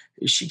 So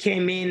she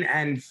came in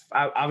and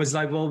I was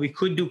like, well, we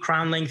could do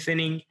crown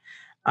lengthening.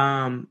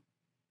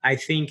 I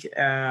think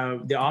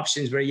the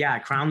options were,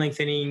 crown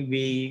lengthening.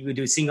 We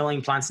do single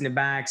implants in the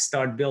back,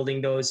 start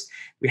building those.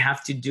 We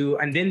have to do,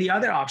 and then the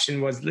other option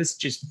was, let's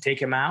just take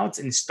them out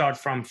and start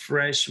from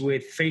fresh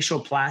with facial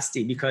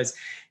plasty. Because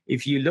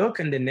if you look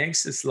on the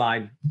next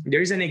slide,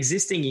 there's an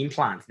existing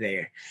implant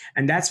there.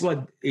 And that's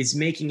what is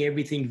making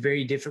everything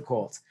very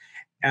difficult.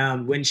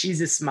 When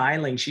she's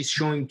smiling, she's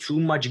showing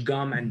too much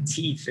gum and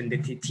teeth, and the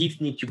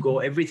teeth need to go,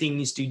 everything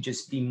needs to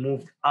just be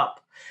moved up.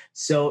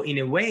 So in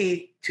a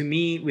way, to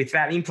me, with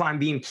that implant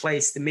being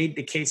placed, it made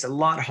the case a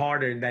lot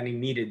harder than it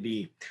needed to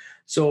be.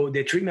 So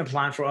the treatment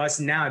plan for us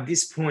now at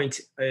this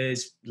point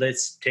is,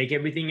 let's take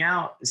everything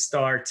out,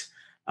 start,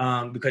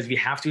 because we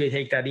have to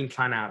take that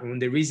implant out.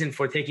 And the reason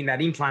for taking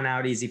that implant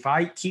out is if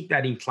I keep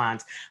that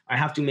implant, I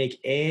have to make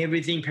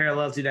everything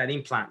parallel to that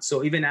implant.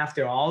 So even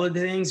after all of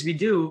the things we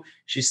do,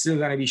 she's still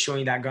going to be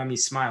showing that gummy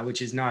smile,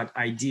 which is not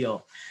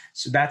ideal.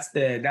 So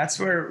that's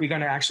where we're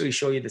going to actually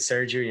show you the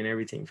surgery and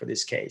everything for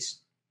this case.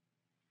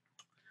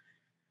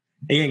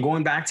 Again,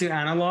 going back to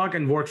analog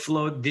and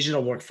workflow,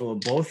 digital workflow,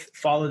 both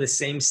follow the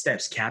same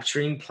steps: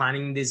 capturing,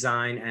 planning,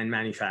 design, and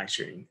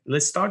manufacturing.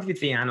 Let's start with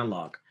the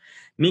analog.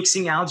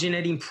 Mixing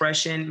alginate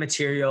impression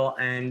material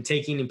and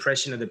taking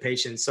impression of the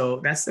patient.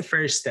 So that's the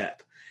first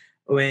step.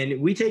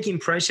 When we take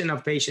impression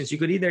of patients, you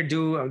could either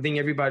do, I think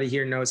everybody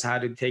here knows how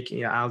to take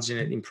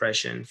alginate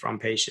impression from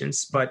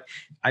patients, but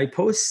I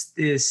post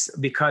this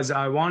because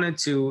I wanted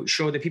to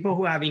show the people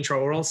who have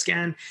intraoral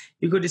scan,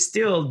 you could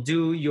still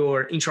do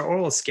your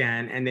intraoral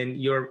scan and then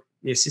your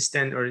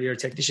assistant or your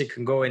technician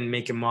can go and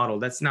make a model.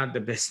 That's not the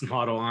best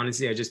model,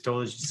 honestly. I just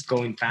told you, just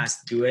going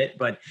fast, do it.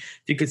 But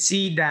you could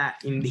see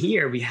that in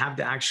here, we have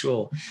the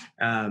actual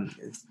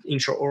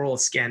intraoral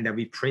scan that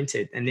we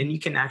printed, and then you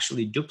can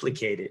actually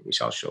duplicate it,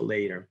 which I'll show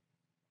later.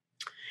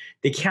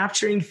 The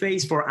capturing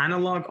phase for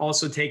analog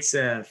also takes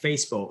a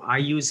Facebook. I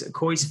use a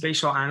Koi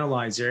spatial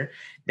analyzer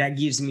that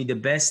gives me the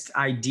best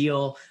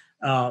ideal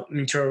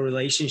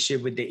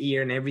interrelationship with the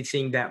ear and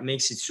everything that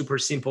makes it super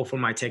simple for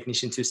my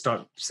technician to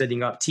start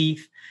setting up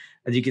teeth.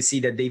 As you can see,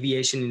 the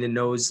deviation in the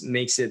nose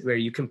makes it where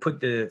you can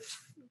put the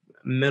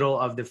middle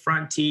of the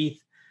front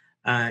teeth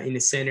in the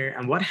center.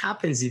 And what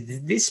happens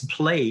is this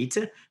plate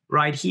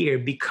right here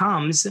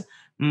becomes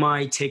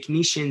my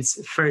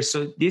technician's first.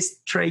 So this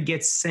tray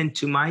gets sent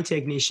to my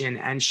technician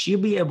and she'll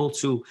be able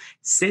to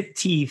set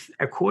teeth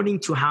according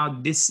to how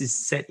this is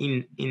set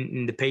in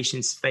the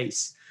patient's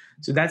face.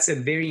 So that's a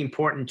very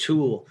important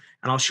tool.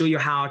 And I'll show you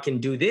how I can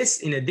do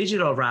this in a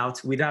digital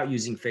route without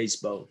using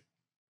Facebook.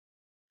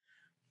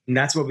 And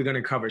that's what we're going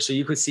to cover. So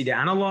you could see the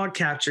analog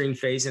capturing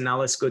phase, and now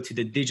let's go to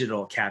the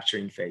digital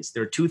capturing phase.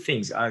 There are two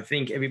things. I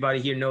think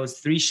everybody here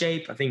knows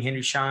 3Shape. I think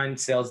Henry Schein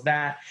sells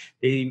that.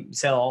 They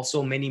sell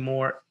also many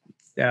more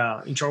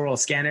intraoral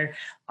scanner.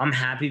 I'm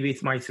happy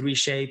with my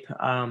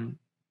 3Shape.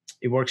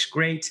 It works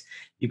great.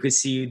 You could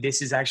see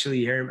this is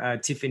actually her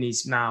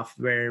Tiffany's mouth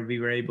where we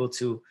were able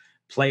to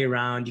play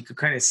around. You could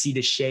kind of see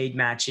the shade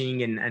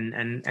matching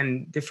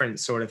and different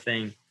sort of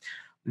thing.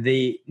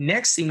 The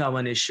next thing I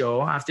want to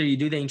show after you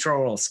do the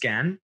intraoral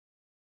scan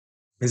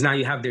is now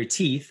you have their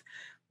teeth,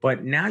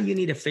 but now you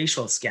need a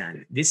facial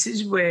scan. This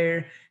is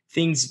where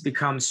things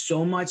become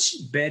so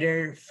much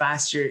better,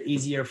 faster,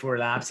 easier for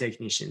lab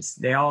technicians.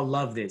 They all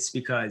love this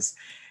because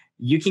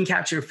you can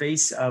capture a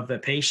face of a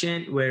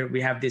patient where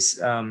we have this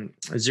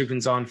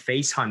Zirconzon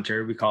face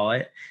hunter, we call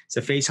it. It's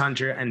a face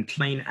hunter and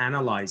plane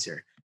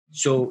analyzer.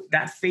 So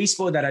that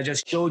Facebook that I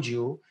just showed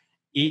you,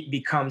 it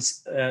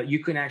becomes,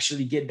 you can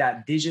actually get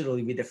that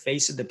digitally with the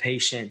face of the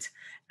patient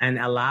and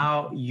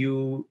allow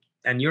you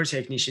and your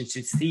technicians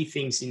to see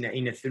things in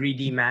a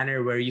 3D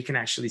manner where you can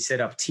actually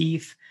set up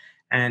teeth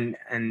and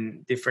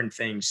different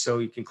things. So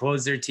you can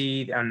close their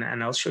teeth, and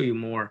I'll show you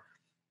more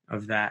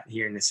of that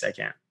here in a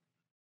second.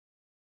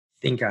 I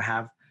think I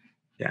have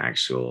the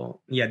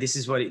actual, yeah, this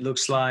is what it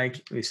looks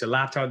like. It's a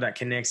laptop that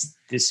connects.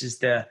 This is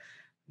the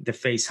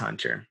face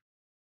hunter.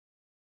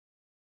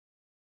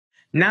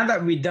 Now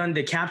that we've done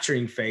the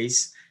capturing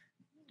phase,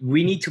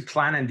 we need to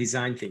plan and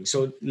design things.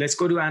 So let's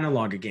go to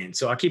analog again.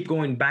 So I keep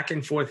going back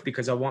and forth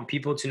because I want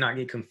people to not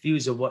get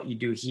confused of what you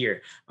do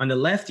here. On the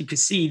left, you can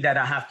see that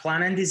I have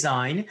plan and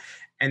design.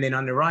 And then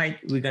on the right,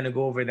 we're going to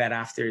go over that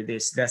after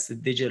this. That's the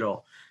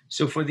digital.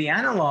 So for the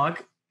analog,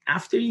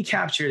 after you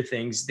capture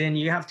things, then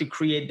you have to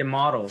create the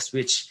models,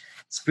 which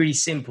is pretty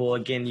simple.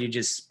 Again, you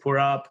just pour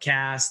up,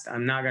 cast.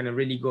 I'm not going to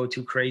really go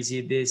too crazy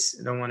at this.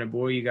 I don't want to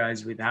bore you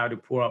guys with how to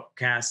pour up,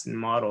 cast, and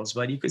models.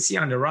 But you can see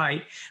on the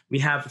right, we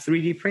have a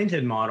 3D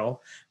printed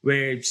model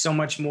where it's so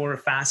much more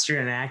faster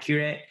and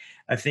accurate.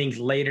 I think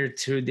later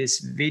through this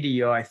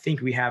video, I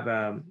think we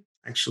have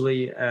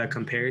actually a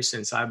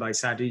comparison side by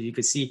side. You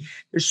can see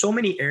there's so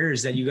many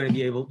errors that you're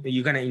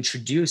going to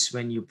introduce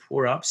when you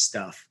pour up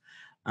stuff.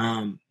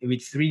 With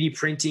 3D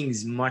printing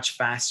is much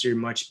faster,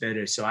 much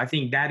better. So I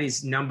think that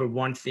is number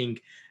one thing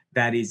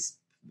that is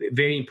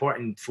very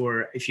important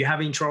for, if you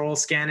have an intraoral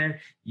scanner,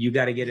 you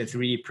got to get a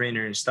 3D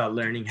printer and start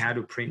learning how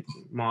to print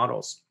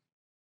models.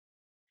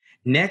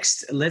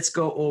 Next, let's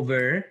go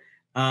over.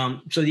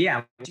 So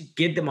yeah, to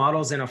get the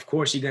models, and of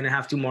course you're going to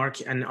have to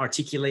mark and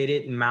articulate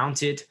it and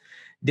mount it.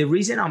 The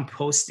reason I'm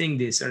posting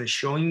this and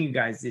showing you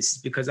guys this is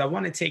because I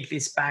want to take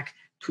this back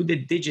to the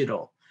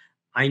digital.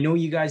 I know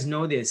you guys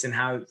know this and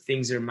how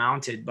things are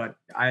mounted, but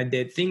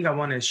the thing I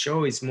want to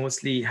show is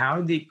mostly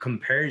how it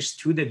compares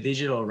to the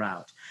digital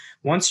route.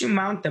 Once you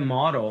mount the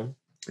model,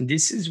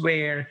 this is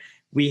where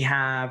we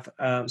have,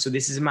 so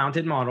this is a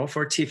mounted model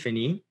for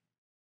Tiffany.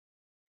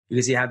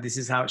 Because you have, this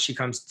is how she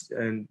comes,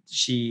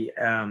 she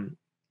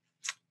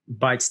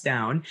bites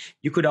down.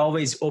 You could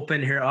always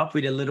open her up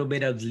with a little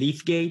bit of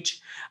leaf gauge.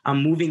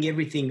 I'm moving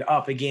everything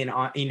up again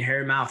in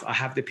her mouth. I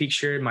have the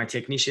picture. My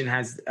technician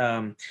has,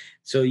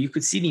 so you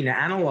could see in the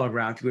analog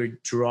route, we're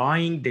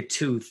drawing the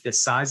tooth, the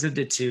size of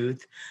the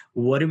tooth.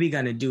 What are we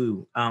going to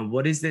do?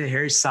 What is the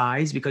hair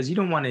size? Because you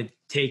don't want to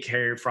take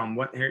her from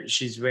what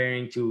she's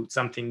wearing to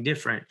something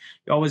different.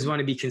 You always want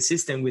to be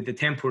consistent with the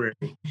temporary.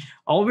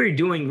 All we're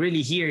doing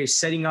really here is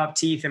setting up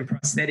teeth and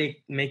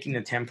prosthetic, making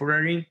a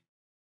temporary.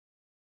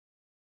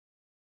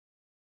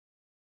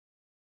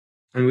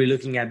 And we're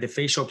looking at the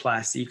facial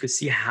plasty. You could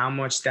see how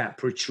much that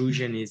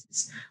protrusion is.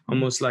 It's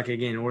almost like,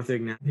 again,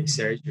 orthodontic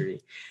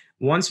surgery.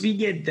 Once we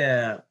get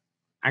the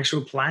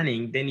actual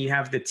planning, then you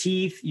have the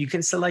teeth. You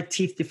can select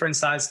teeth, different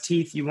size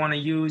teeth you want to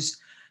use,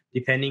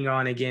 depending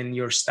on, again,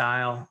 your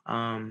style,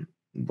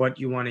 what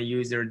you want to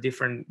use. There are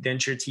different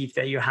denture teeth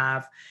that you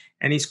have.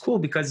 And it's cool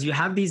because you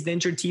have these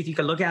denture teeth. You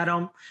can look at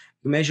them,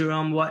 measure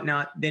them,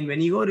 whatnot. Then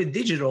when you go to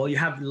digital, you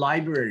have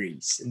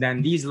libraries.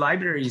 Then these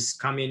libraries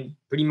come in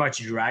pretty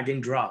much drag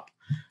and drop.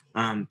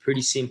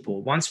 Pretty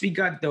simple. Once we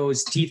got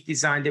those teeth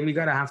designed, then we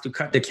have to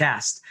cut the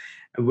cast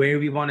where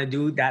we want to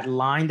do that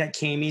line that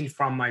came in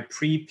from my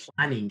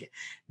pre-planning.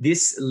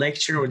 This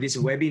lecture or this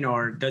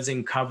webinar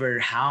doesn't cover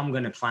how I'm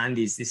going to plan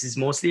this. This is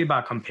mostly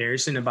about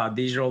comparison about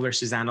digital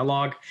versus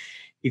analog.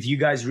 if you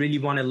guys really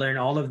want to learn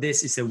all of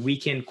this, it's a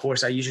weekend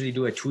course. I usually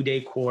do a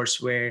 2-day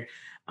course where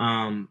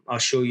I'll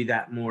show you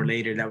that more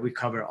later, that we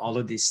cover all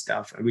of this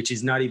stuff, which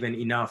is not even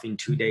enough in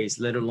 2 days,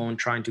 let alone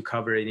trying to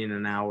cover it in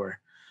an hour.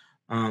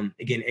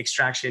 Again,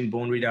 extraction,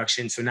 bone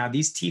reduction. So now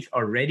these teeth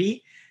are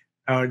ready,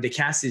 or the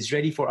cast is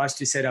ready for us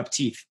to set up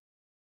teeth.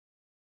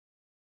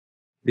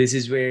 This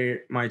is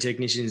where my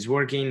technician is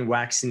working,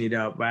 waxing it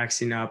up,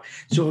 waxing up.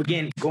 So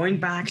again, going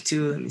back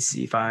to, let me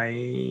see if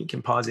I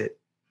can pause it.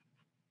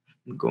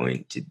 I'm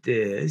going to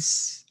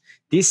this.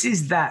 This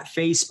is that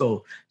face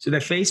bow. So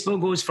the face bow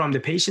goes from the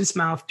patient's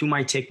mouth to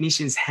my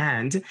technician's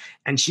hand,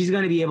 and she's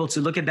going to be able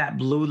to look at that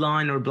blue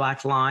line or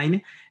black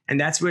line, and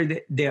that's where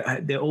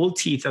the old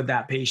teeth of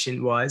that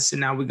patient was. So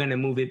now we're going to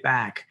move it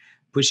back,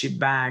 push it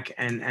back,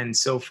 and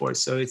so forth.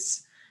 So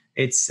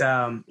it's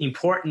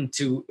important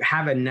to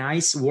have a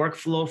nice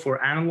workflow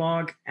for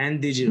analog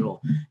and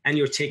digital, and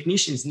your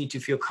technicians need to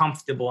feel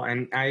comfortable.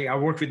 And I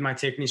work with my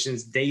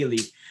technicians daily.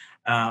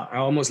 I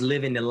almost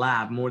live in the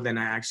lab more than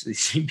I actually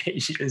see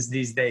patients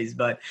these days,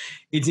 but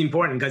it's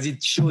important because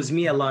it shows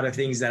me a lot of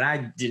things that I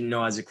didn't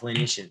know as a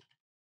clinician.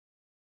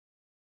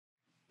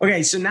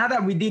 Okay, so now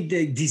that we did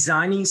the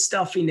designing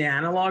stuff in the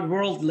analog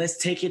world, let's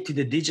take it to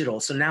the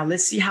digital. So now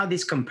let's see how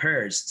this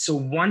compares. So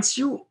once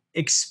you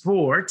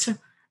export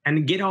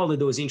and get all of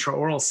those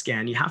intraoral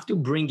scan, you have to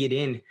bring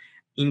it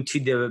into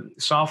the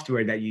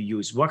software that you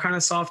use. What kind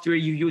of software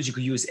you use? You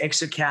could use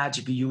Exocad,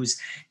 you could use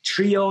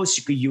Trios,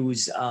 you could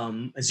use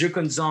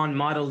Zirconzon,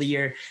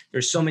 Modelier.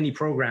 There's so many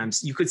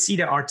programs. You could see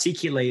the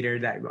articulator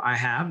that I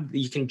have.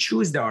 You can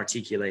choose the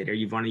articulator.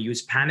 You want to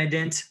use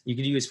Panadent, you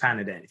could use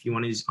Panadent. If you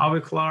want to use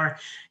Aviclar,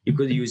 you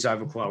could use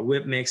Aviclar,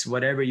 Whipmix,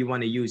 whatever you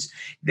want to use.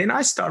 Then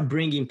I start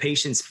bringing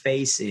patient's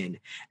face in.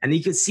 And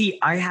you could see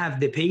I have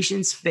the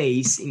patient's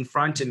face in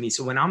front of me.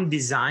 So when I'm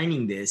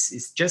designing this,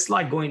 it's just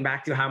like going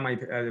back to how my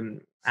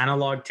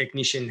analog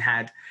technician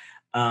had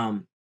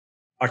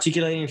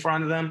articulating in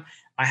front of them.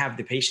 I have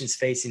the patient's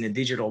face in the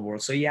digital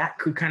world. So yeah, I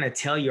could kind of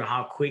tell you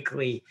how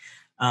quickly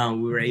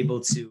we were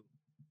able to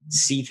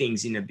see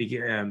things in a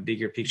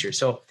bigger picture.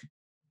 So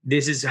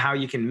this is how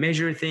you can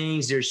measure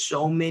things. There's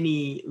so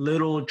many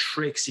little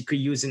tricks you could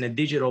use in the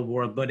digital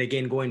world. But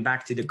again, going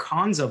back to the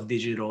cons of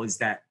digital is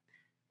that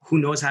who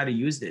knows how to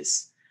use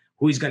this?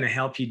 Who is going to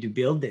help you to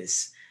build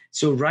this?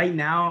 So right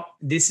now,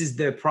 this is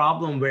the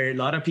problem where a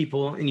lot of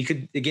people, and you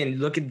could, again,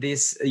 look at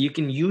this, you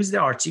can use the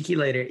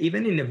articulator,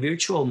 even in the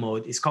virtual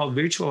mode, it's called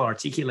virtual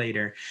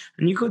articulator.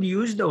 And you could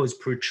use those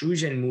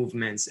protrusion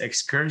movements,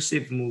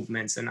 excursive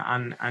movements,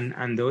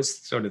 and those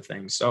sort of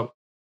things. So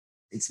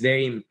it's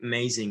very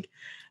amazing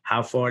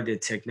how far the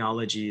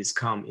technology has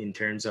come in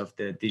terms of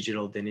the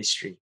digital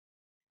dentistry.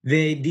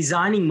 The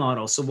designing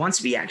model. So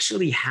once we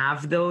actually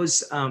have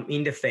those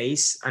in the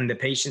face and the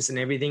patients and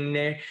everything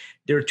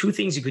there are two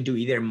things you could do.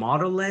 Either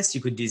model-less,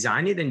 you could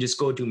design it and just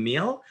go to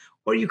mill,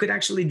 or you could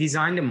actually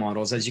design the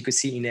models, as you could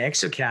see in the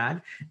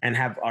Exocad, and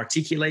have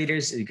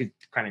articulators. You could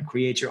kind of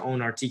create your own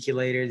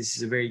articulator. This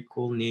is a very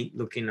cool, neat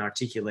looking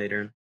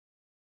articulator.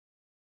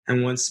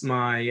 And once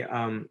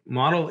my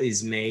model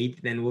is made,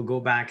 then we'll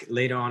go back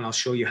later on. I'll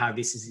show you how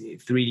this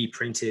is 3D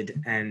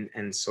printed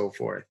and so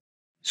forth.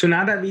 So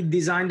now that we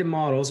designed the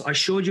models, I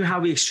showed you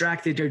how we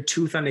extracted their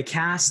tooth on the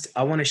cast.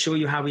 I want to show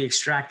you how we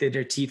extracted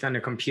their teeth on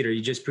the computer.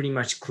 You just pretty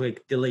much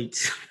click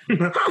delete.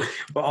 But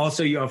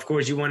also, of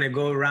course, you want to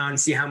go around and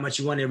see how much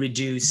you want to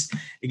reduce.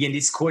 Again,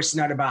 this course is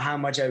not about how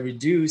much I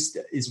reduced.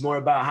 It's more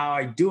about how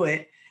I do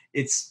it.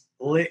 It's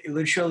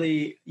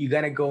literally, you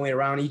got to go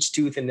around each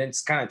tooth and then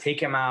just kind of take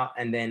them out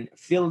and then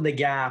fill the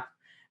gap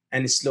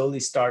and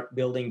slowly start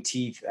building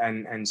teeth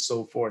and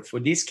so forth. For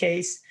this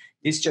case,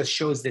 this just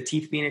shows the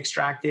teeth being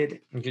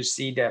extracted. You can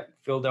see that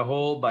filled the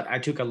hole, but I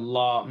took a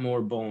lot more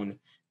bone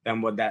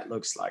than what that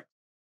looks like.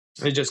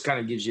 It just kind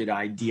of gives you the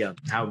idea of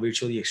how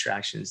virtually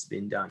extraction has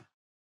been done.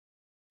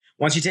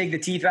 Once you take the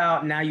teeth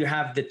out, now you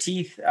have the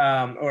teeth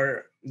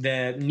or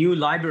the new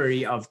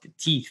library of the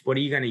teeth. What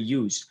are you going to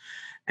use?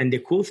 And the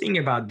cool thing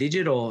about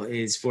digital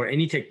is, for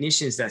any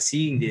technicians that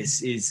seeing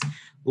this, is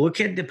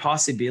look at the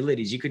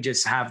possibilities. You could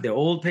just have the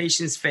old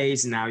patient's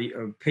face now,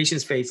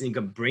 patient's face, and you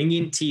can bring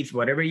in teeth,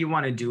 whatever you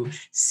want to do,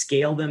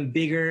 scale them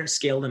bigger,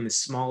 scale them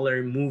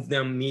smaller, move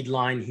them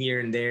midline here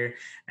and there,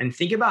 and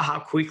think about how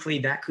quickly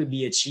that could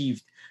be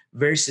achieved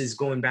versus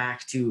going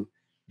back to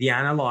the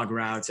analog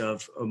routes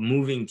of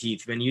moving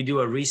teeth. When you do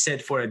a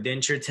reset for a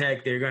denture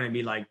tech, they're going to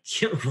be like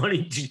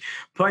wanting to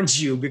punch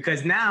you,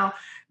 because now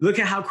look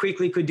at how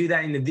quickly you could do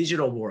that in the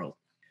digital world.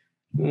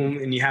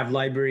 And you have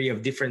library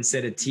of different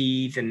set of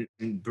teeth and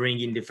bring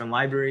in different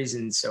libraries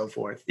and so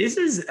forth. This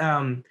is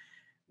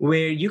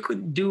where you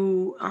could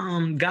do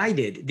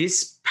guided.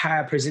 This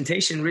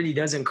presentation really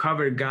doesn't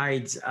cover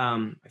guides.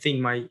 I think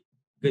my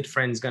good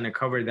friend's going to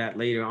cover that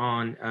later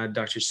on,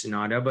 Dr.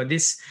 Sunada. But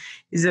this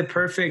is a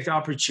perfect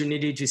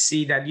opportunity to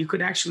see that you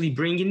could actually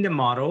bring in the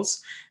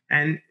models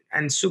and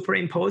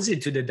superimpose it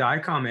to the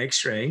DICOM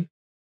X-ray.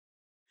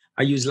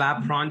 I use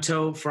Lab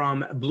Pronto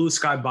from Blue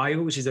Sky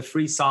Bio, which is a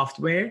free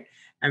software.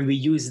 And we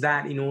use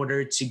that in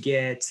order to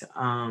get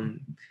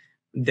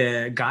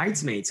the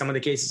guides made. Some of the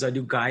cases I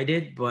do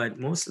guided, but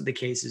most of the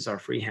cases are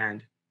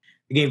freehand.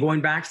 Again,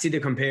 going back to the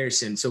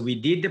comparison. So we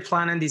did the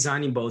plan and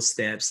design in both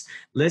steps.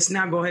 Let's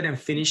now go ahead and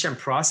finish and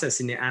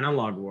process in the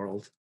analog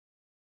world.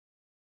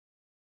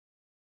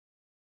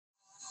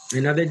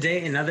 Another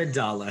day, another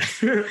dollar.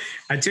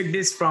 I took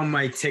this from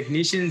my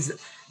technician's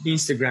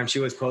Instagram. She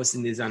was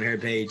posting this on her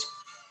page.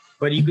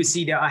 But you could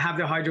see that I have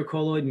the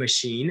hydrocolloid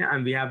machine,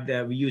 and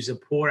we use a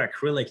pour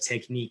acrylic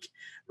technique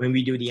when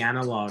we do the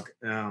analog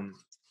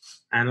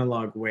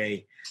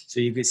way. So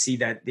you could see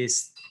that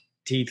this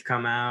teeth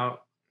come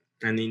out,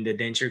 and then the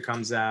denture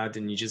comes out,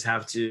 and you just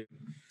have to,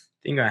 I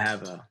think I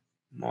have a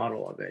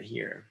model of it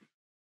here.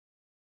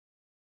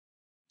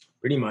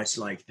 Pretty much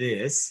like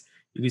this.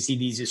 You can see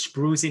these are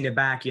sprues in the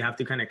back. You have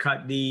to kind of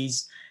cut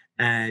these,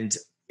 and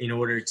in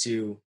order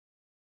to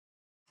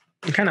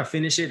kind of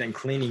finish it and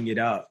cleaning it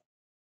up.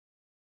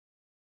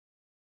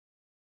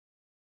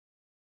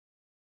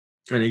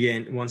 And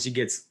again, once it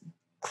gets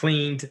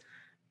cleaned,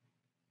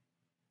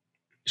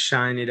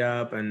 shine it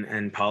up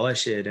and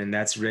polish it, and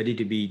that's ready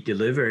to be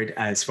delivered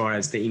as far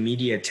as the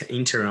immediate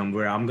interim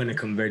where I'm going to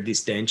convert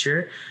this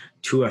denture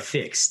to a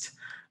fixed,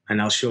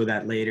 and I'll show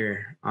that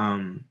later.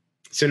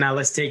 So now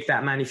let's take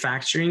that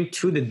manufacturing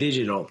to the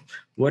digital.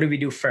 What do we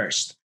do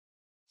first?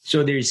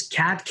 So there's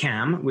CAD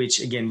CAM, which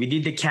again, we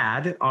did the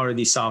CAD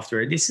already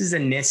software. This is a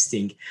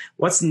nesting.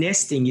 What's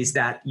nesting is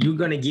that you're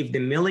going to give the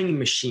milling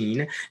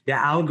machine the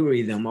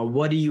algorithm of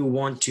what do you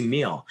want to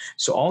mill.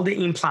 So all the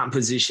implant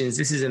positions,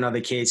 this is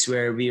another case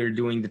where we are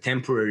doing the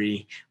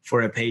temporary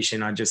for a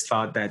patient. I just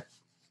thought that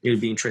it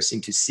would be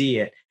interesting to see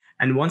it.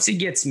 And once it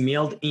gets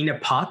milled in a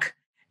puck,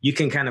 you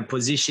can kind of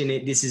position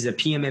it. This is a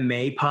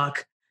PMMA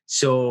puck.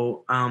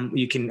 So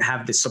you can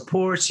have the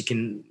supports, you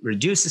can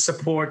reduce the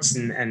supports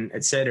and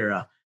et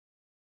cetera.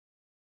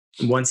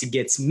 Once it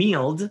gets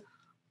milled,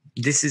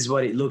 this is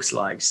what it looks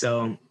like.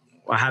 So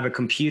I have a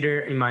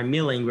computer in my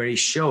milling where it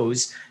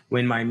shows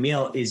when my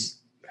mill is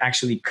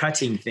actually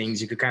cutting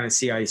things. You could kind of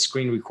see I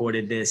screen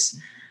recorded this,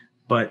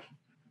 but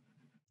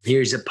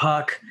here's a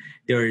puck.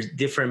 There are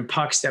different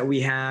pucks that we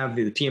have.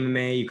 The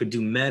PMMA, you could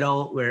do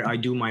metal where I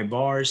do my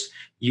bars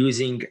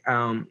using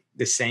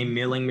the same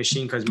milling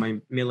machine because my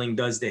milling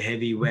does the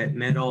heavy wet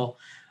metal.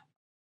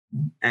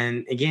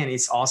 And again,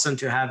 it's awesome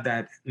to have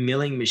that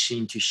milling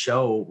machine to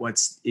show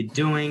what's it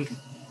doing.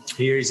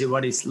 Here's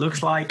what it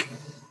looks like.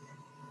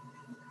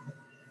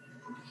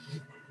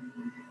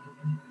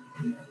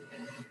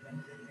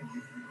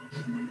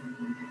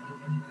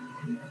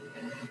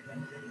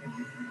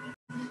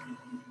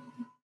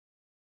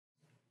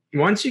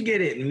 Once you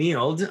get it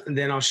milled,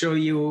 then I'll show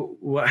you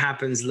what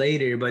happens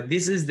later. But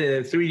this is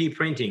the 3D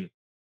printing.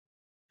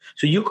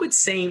 So you could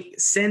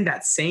send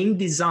that same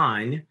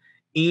design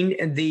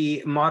in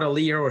the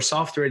modelier or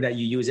software that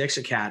you use,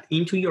 ExaCAD,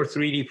 into your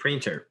 3D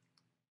printer.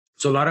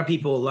 So a lot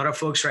of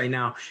folks right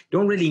now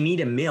don't really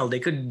need a mill. They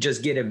could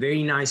just get a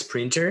very nice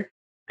printer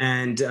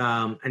and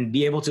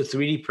be able to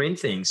 3D print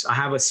things. I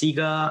have a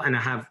Sega, and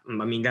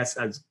that's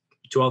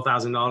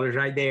 $12,000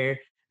 right there.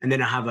 And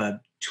then I have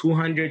a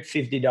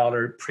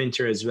 $250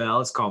 printer as well.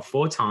 It's called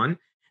Photon,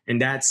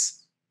 and that's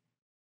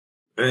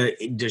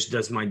it just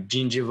does my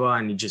gingiva,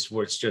 and it just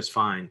works just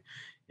fine.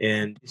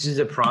 And this is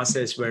a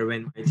process where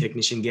when my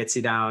technician gets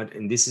it out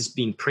and this is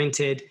being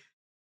printed,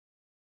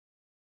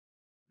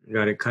 you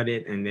got to cut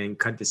it and then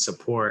cut the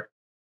support.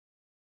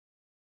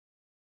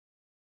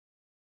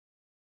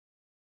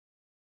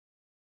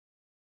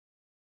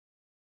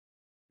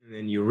 And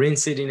then you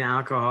rinse it in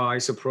alcohol,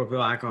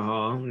 isopropyl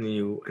alcohol,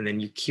 and then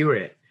you cure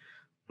it.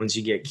 Once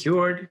you get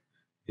cured,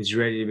 it's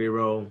ready to be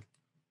rolled.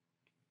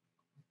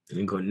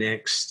 And go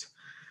next.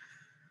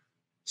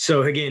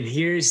 So again,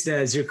 here's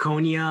the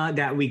zirconia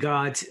that we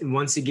got.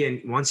 Once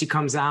it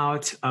comes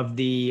out of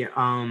the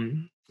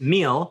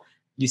mill,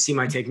 you see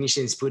my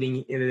technicians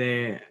putting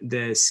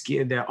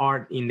the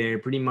art in there,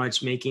 pretty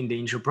much making the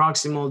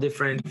intraproximal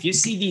different. If you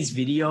see these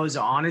videos,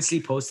 I honestly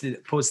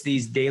post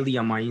these daily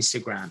on my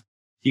Instagram.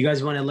 If you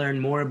guys want to learn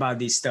more about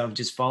this stuff,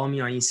 just follow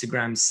me on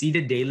Instagram, see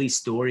the daily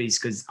stories,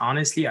 because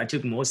honestly, I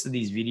took most of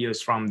these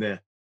videos from the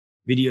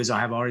videos I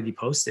have already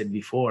posted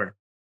before.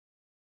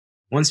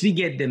 Once we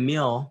get the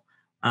milled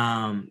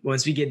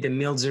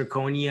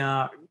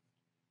zirconia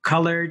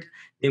colored,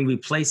 then we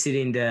place it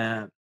in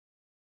the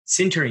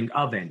sintering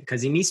oven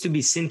because it needs to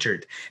be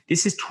sintered.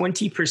 This is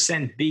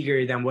 20%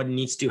 bigger than what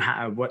needs to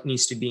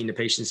be in the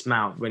patient's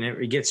mouth. Whenever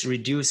it gets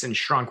reduced and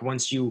shrunk,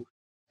 once you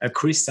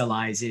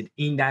crystallize it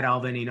in that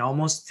oven in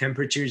almost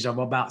temperatures of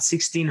about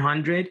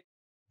 1600.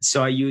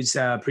 So I use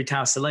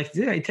Pretau Select.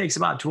 It takes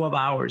about 12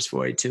 hours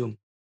for it to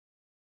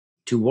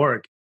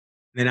work.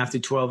 Then after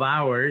 12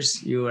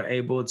 hours, you are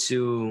able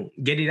to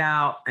get it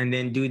out and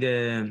then do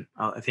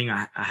I think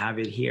I have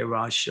it here where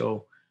I'll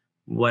show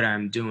what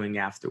I'm doing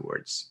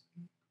afterwards.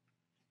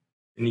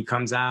 And it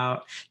comes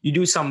out. You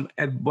do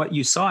what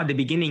you saw at the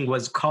beginning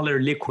was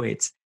color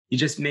liquids. You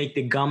just make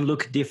the gum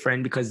look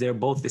different because they're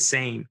both the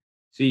same.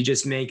 So you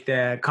just make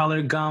the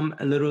color gum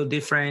a little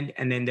different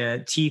and then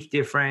the teeth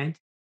different.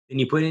 Then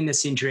you put in the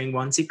sintering.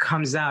 Once it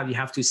comes out, you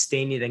have to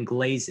stain it and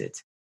glaze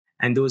it.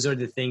 And those are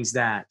the things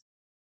that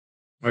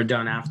are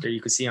done after.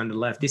 You can see on the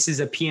left, this is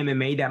a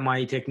PMMA that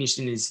my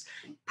technician is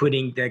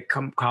putting the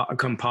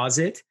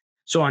composite.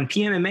 So on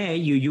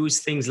PMMA, you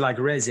use things like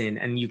resin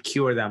and you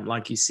cure them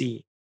like you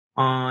see.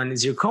 On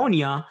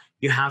zirconia,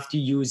 you have to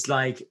use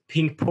like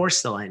pink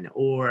porcelain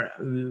or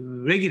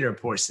regular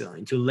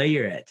porcelain to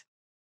layer it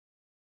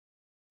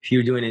if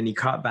you're doing any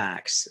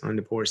cutbacks on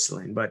the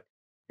porcelain. But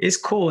it's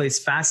cool. It's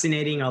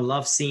fascinating. I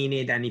love seeing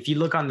it. And if you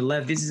look on the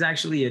left, this is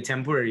actually a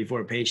temporary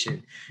for a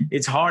patient.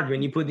 It's hard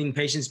when you put in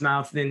patient's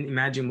mouth, then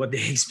imagine what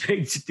they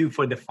expect to do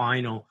for the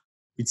final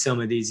with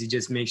some of these. It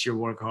just makes your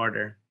work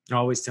harder. I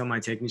always tell my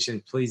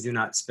technicians, please do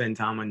not spend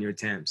time on your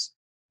temps.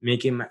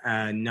 Make him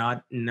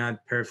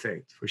not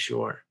perfect for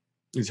sure.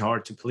 It's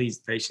hard to please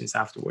patients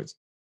afterwards.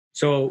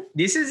 So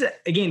this is,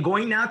 again,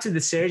 going now to the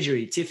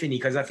surgery, Tiffany,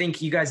 because I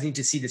think you guys need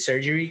to see the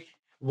surgery.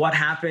 What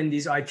happened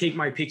is I take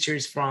my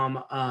pictures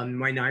from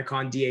my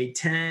Nikon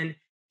D810. If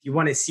you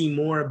want to see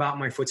more about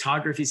my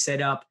photography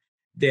setup,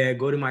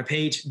 go to my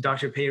page,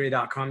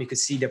 drpeyray.com. You can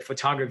see the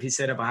photography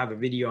setup. I have a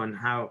video on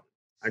how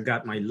I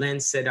got my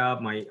lens set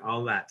up,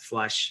 all that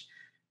flash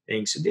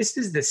thing. So this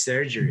is the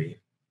surgery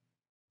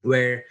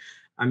where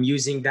I'm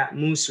using that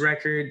moose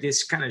record.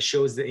 This kind of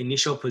shows the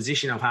initial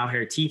position of how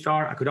her teeth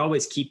are. I could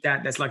always keep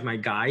that. That's like my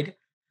guide.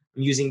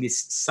 I'm using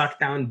this suck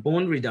down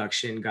bone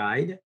reduction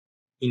guide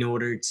in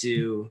order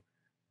to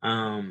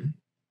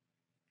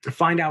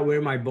find out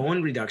where my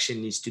bone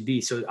reduction needs to be.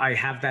 So I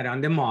have that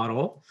on the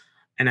model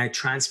and I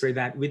transfer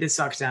that with the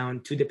suck down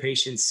to the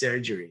patient's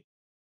surgery,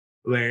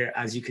 where,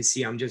 as you can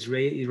see, I'm just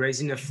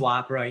raising the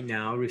flap right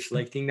now,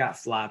 reflecting that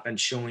flap and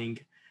showing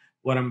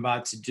what I'm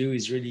about to do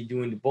is really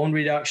doing the bone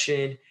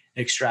reduction,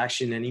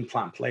 extraction, and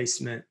implant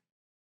placement.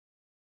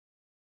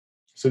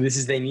 So this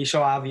is the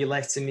initial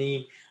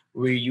alveolectomy.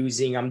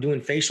 I'm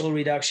doing facial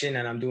reduction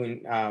and I'm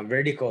doing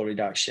vertical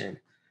reduction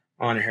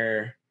on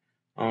her.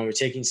 We're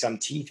taking some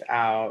teeth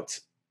out,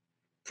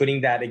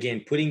 putting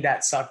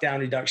that suck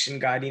down reduction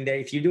guide in there.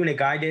 If you're doing a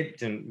guided,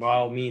 then by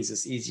all means,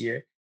 it's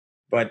easier.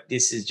 But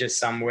this is just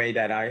some way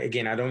that I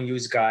don't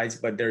use guides,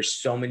 but there's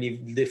so many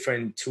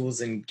different tools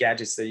and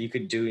gadgets that you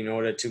could do in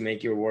order to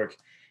make your work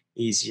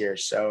easier.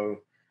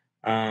 So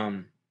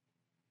I'm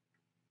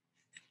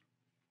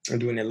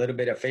doing a little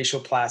bit of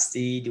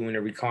facialplasty, doing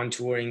a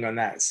recontouring on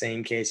that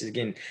same case.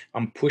 Again,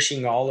 I'm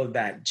pushing all of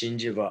that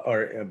gingiva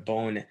or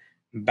bone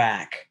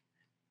back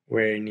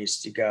where it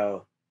needs to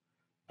go.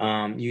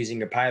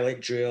 Using a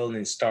pilot drill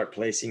and start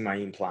placing my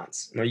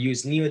implants. I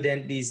use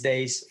Neodent these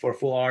days for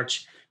full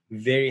arch.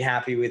 Very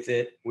happy with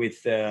it,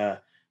 with the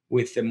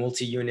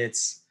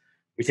multi-units.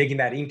 We're taking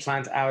that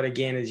implant out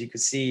again, as you can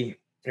see.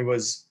 It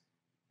was,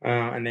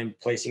 and then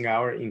placing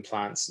our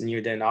implants,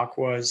 Neodent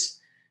Aquas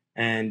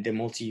and the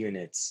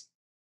multi-units.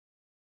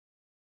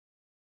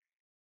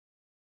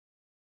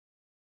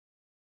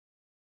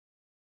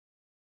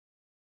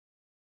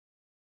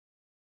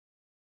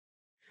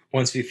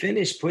 Once we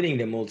finish putting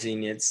the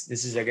multi-units,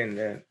 this is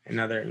again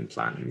another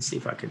implant. Let me see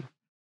if I can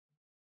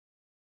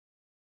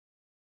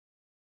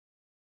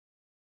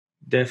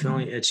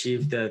definitely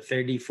achieve the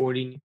 30,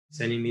 40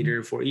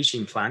 centimeter for each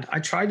implant. I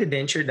tried the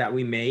denture that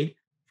we made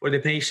for the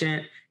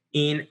patient.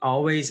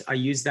 I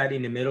use that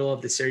in the middle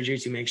of the surgery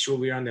to make sure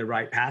we're on the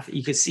right path.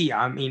 You can see,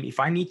 if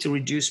I need to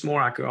reduce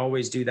more, I could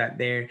always do that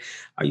there.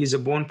 I use a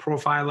bone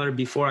profiler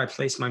before I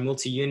place my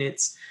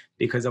multi-units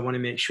because I want to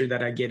make sure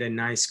that I get a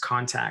nice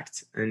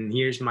contact. And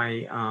here's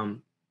my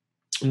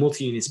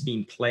multi-units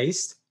being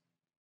placed.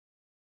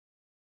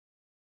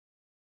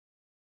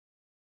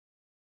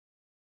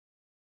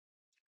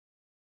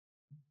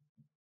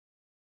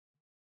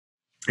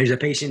 There's a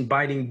patient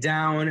biting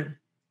down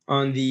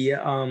on the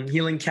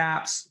healing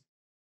caps.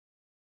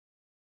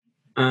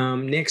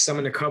 Next, I'm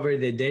going to cover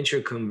the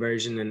denture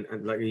conversion,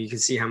 and like you can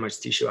see how much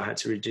tissue I had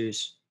to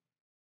reduce.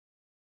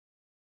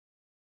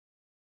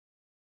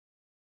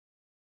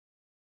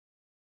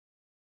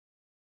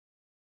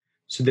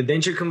 So the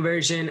denture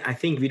conversion, I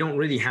think we don't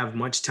really have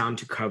much time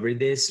to cover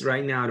this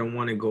right now. I don't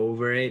want to go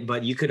over it,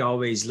 but you could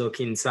always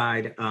look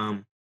inside. I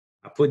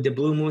put the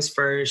blue mousse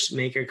first,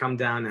 make her come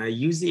down. I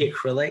use the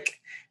acrylic,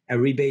 a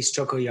rebased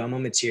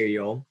Chokoyama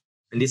material.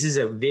 And this is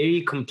a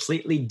very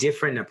completely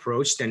different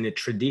approach than the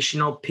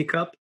traditional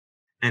pickup.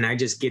 And I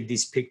just get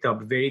these picked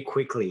up very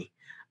quickly.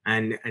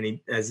 And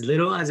as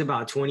little as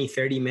about 20,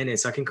 30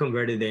 minutes, I can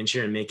convert a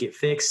denture and make it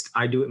fixed.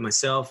 I do it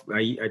myself.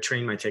 I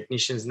train my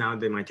technicians now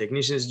that my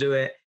technicians do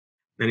it.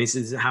 And this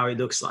is how it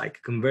looks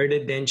like.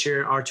 Converted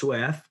denture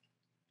R2F.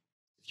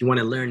 If you want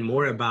to learn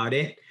more about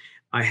it,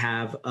 I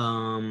have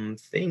so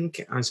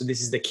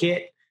this is the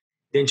kit.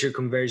 Denture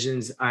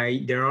conversions,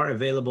 there are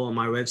available on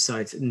my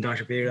website,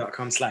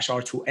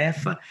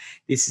 drpeyray.com/R2F.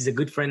 This is a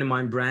good friend of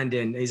mine,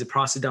 Brandon. He's a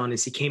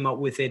prosthodontist. He came up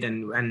with it,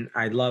 and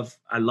I love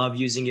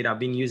using it. I've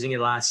been using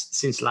it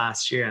since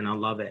last year, and I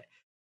love it.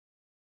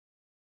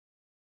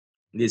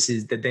 This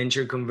is the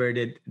denture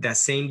converted that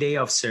same day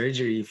of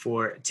surgery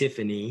for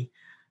Tiffany.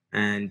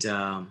 And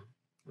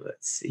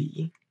let's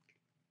see.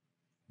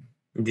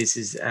 This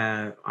is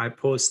I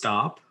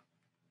post-op.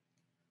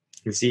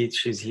 You see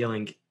she's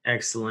healing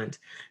Excellent.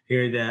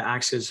 Here are the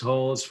access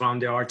holes from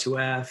the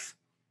R2F.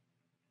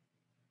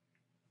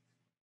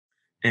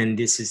 And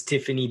this is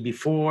Tiffany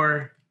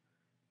before.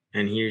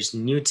 And here's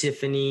new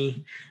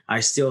Tiffany. I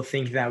still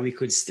think that we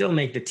could still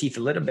make the teeth a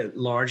little bit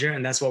larger,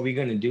 and that's what we're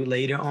going to do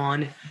later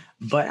on.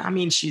 But I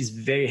mean, she's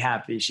very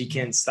happy. She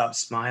can't stop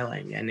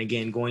smiling. And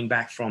again, going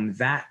back from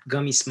that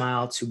gummy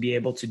smile to be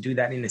able to do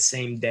that in the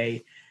same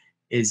day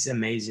is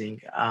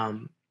amazing.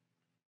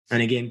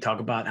 And again, talk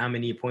about how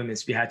many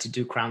appointments we had to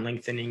do crown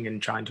lengthening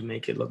and trying to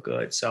make it look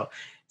good. So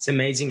it's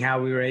amazing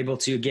how we were able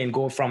to, again,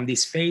 go from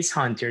this face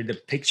hunter, the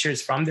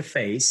pictures from the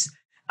face.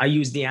 I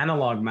use the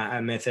analog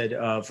method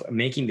of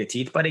making the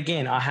teeth, but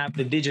again, I have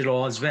the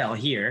digital as well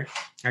here.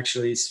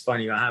 Actually, it's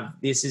funny.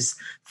 This is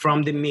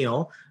from the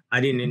mill.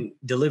 I didn't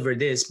deliver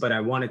this, but I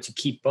wanted to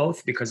keep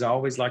both because I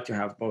always like to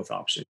have both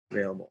options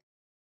available.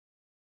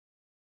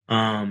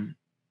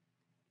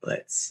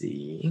 Let's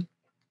see.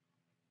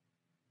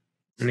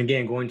 And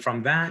again, going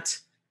from that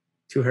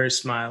to her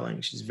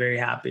smiling, she's very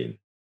happy.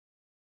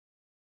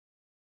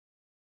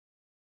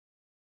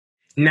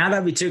 Now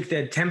that we took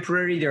the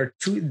temporary,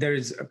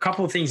 there's a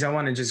couple of things I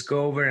want to just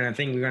go over, and I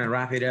think we're going to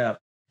wrap it up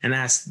and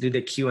do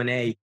the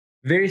Q&A.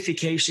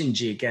 Verification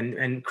jig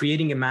and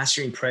creating a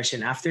master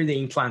impression after the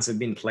implants have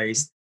been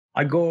placed.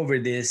 I go over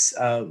this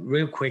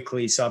real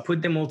quickly. So I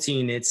put the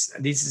multi-units.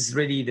 This is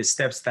really the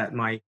steps that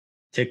my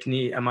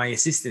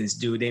assistants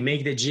do. They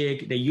make the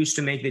jig. They used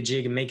to make the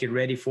jig and make it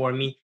ready for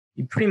me.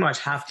 You pretty much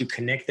have to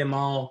connect them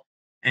all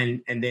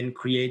and then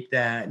create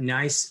the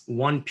nice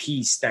one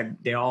piece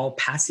that they all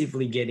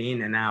passively get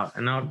in and out.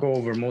 And I'll go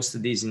over most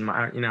of these in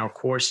our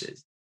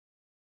courses.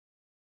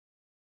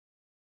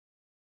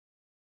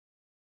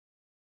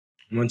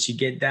 Once you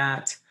get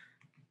that,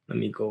 let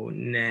me go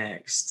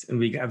next.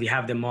 We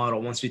have the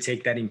model. Once we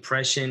take that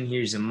impression,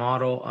 here's a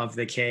model of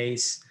the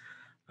case.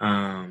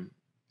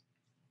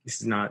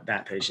 This is not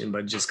that patient,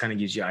 but just kind of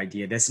gives you an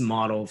idea. That's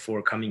model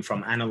for coming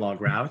from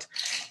analog route.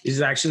 This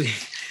is actually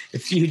a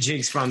few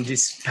jigs from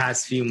this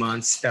past few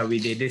months that we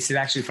did. This is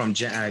actually from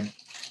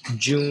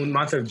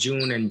month of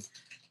June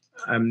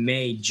and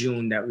May,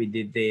 June that we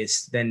did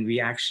this. Then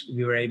we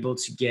were able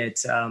to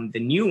get the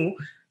new,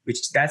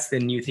 which that's the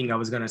new thing I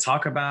was going to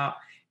talk about,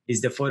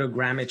 is the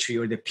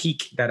photogrammetry or the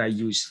peak that I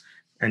use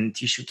and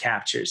tissue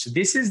capture. So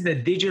this is the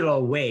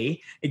digital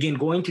way. Again,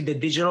 going to the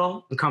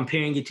digital and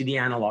comparing it to the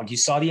analog. You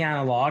saw the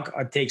analog.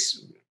 It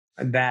takes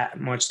that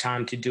much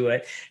time to do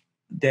it.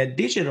 The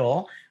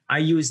digital, I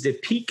use the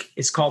peak.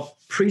 It's called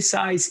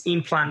precise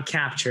implant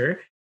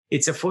capture.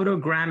 It's a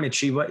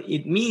photogrammetry. What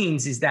it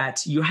means is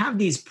that you have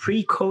these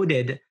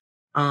pre-coded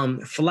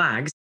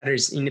flags that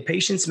is in the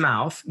patient's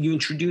mouth. You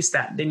introduce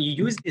that. Then you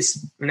use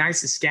this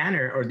nice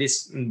scanner or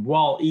this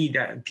wall-E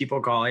that people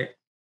call it.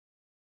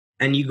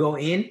 And you go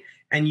in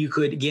and you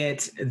could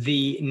get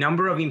the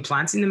number of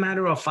implants in a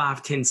matter of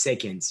 5-10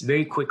 seconds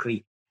very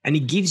quickly. And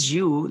it gives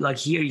you, like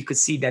here, you could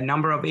see that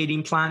number of 8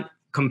 implant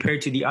compared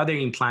to the other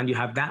implant. You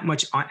have that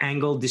much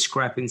angle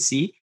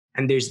discrepancy,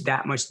 and there's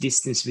that much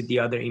distance with the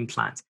other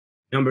implant.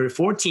 Number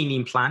 14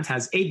 implant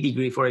has 8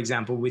 degree, for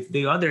example, with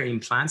the other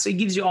implant. So it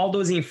gives you all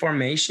those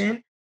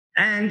information,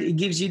 and it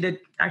gives you the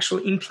actual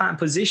implant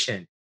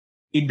position.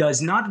 It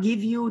does not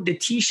give you the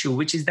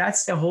tissue,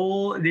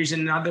 there's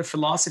another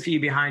philosophy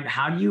behind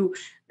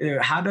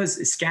how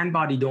does scan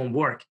body don't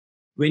work.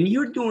 When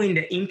you're doing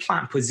the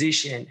implant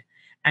position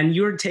and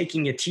you're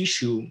taking a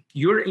tissue,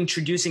 you're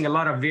introducing a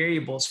lot of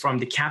variables from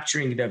the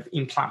capturing the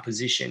implant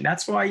position.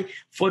 That's why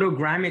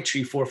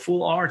photogrammetry for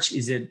full arch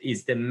is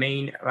the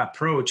main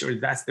approach, or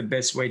that's the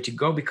best way to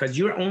go, because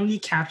you're only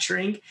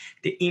capturing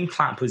the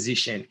implant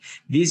position.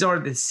 These are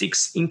the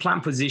 6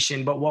 implant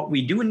position, but what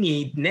we do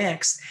need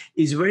next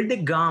is where the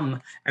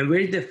gum and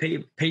where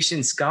the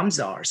patient's gums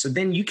are. So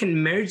then you can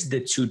merge the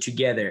two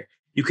together.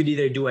 You could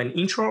either do an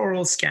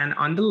intraoral scan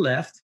on the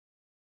left,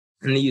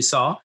 and then you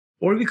saw,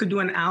 or we could do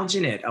an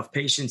alginate of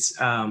patient's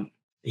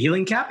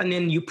healing cap, and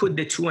then you put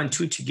the 2 and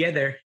 2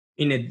 together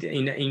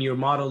in your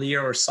model year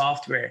or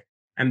software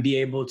and be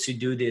able to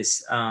do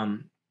this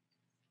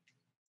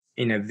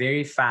in a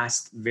very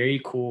fast, very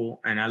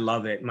cool, and I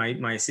love it.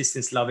 My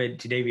assistants love it.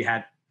 Today we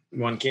had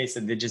one case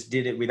that they just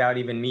did it without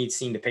even me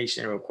seeing the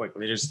patient real quick.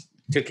 They just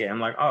took it. I'm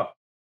like, oh,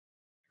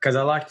 because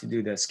I like to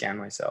do the scan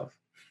myself.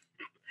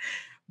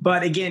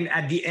 But again,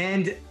 at the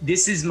end,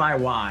 this is my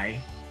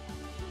why.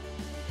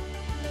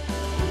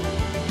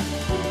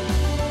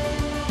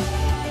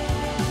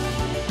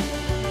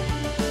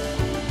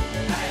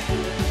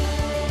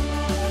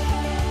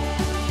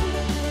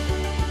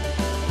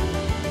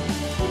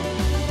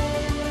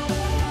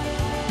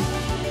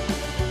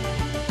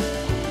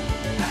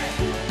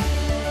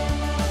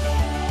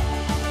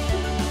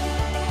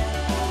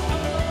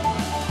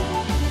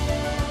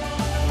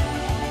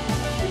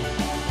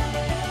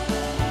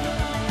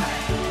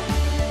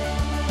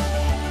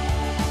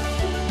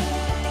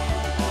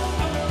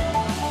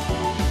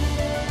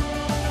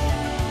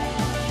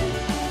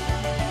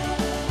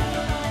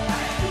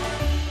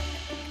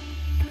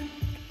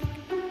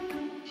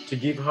 To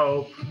give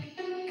hope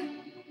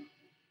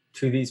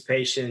to these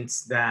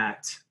patients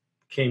that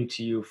came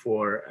to you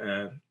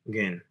for,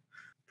 again,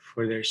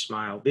 for their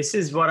smile. This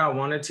is what I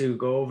wanted to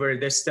go over.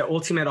 This is the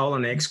Ultimate All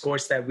on X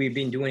course that we've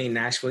been doing in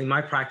Nashville. In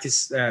my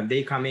practice,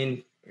 they come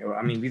in.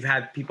 I mean, we've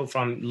had people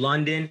from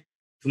London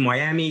to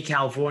Miami,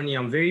 California.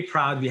 I'm very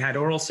proud. We had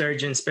oral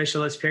surgeons,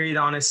 specialists,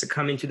 periodontists to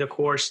come into the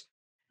course,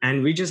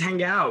 and we just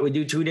hang out. We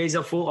do 2 days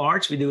of full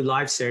arch. We do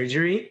live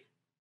surgery.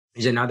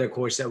 There's another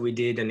course that we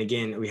did. And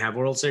again, we have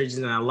oral surgeons,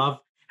 and I love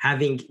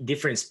having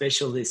different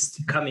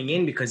specialists coming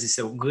in because it's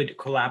a good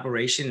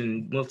collaboration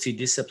and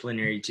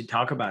multidisciplinary to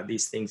talk about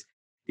these things.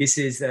 This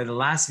is the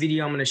last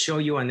video I'm going to show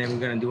you, and then we're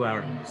going to do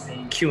our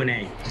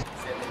Q&A.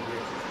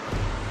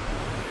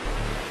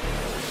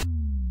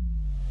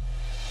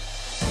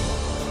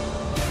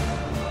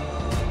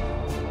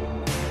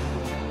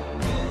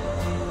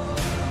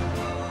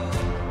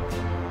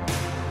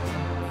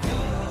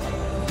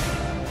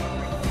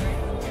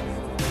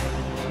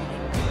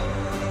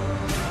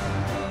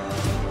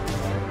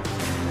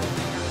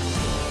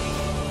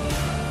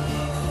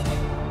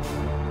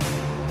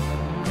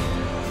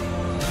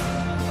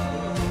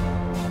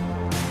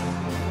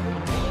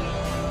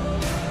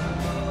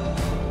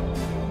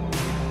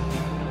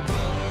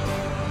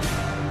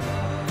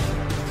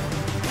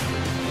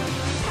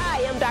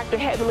 Dr.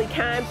 Heavenly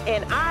Kimes,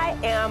 and I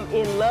am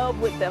in love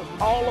with the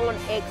All on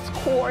X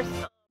course.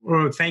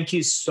 Well, thank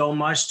you so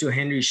much to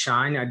Henry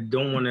Schein. I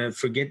don't want to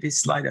forget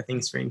this slide. I think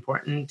it's very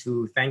important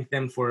to thank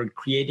them for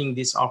creating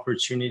this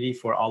opportunity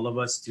for all of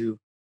us to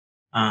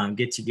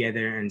get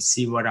together and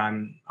see what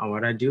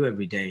I do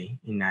every day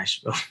in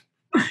Nashville.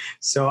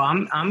 So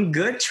I'm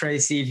good,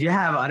 Tracy. If you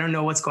have, I don't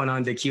know what's going on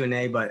in the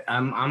Q&A, but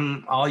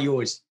I'm all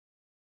yours.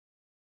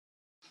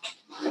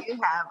 You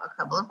have a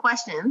couple of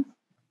questions.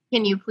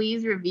 Can you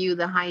please review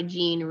the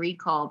hygiene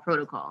recall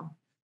protocol?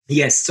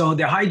 Yes. So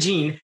the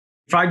hygiene,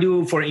 if I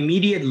do for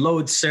immediate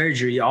load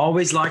surgery, I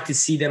always like to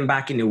see them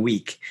back in a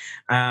week.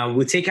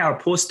 We take our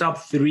post-op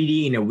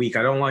 3D in a week.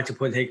 I don't like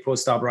to take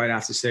post-op right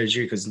after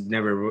surgery because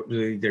never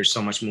really there's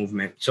so much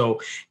movement. So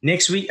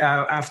next week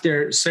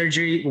after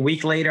surgery, a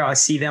week later, I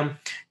see them.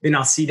 Then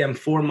I'll see them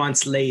 4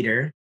 months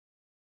later.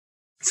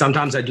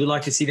 Sometimes I do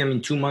like to see them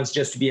in 2 months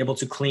just to be able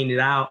to clean it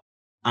out.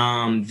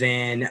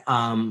 Then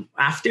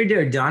after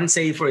they're done,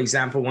 say, for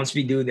example, once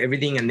we do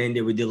everything and then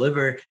they would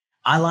deliver,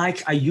 I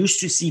used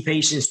to see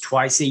patients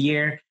twice a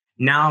year.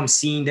 Now I'm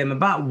seeing them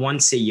about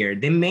once a year.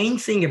 The main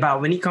thing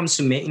about when it comes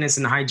to maintenance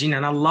and hygiene,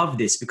 and I love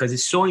this because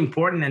it's so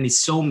important and it's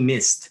so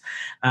missed,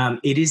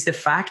 it is the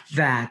fact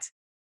that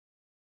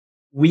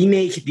we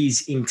make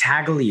these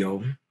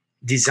intaglio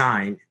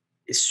design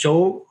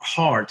so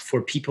hard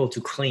for people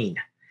to clean.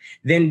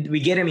 Then we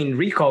get them in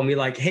recall and we're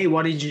like, hey,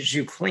 what did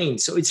you clean?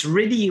 So it's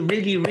really,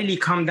 really, really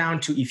come down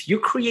to if you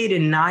create a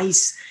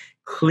nice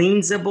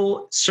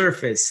cleansable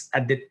surface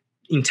at the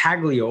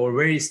intaglio or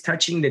where it's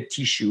touching the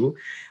tissue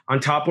on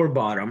top or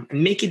bottom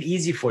and make it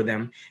easy for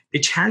them, the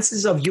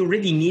chances of you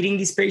really needing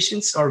these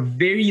patients are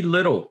very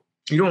little.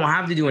 You don't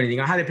have to do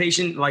anything. I had a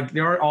patient, like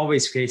there are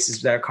always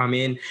cases that come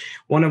in.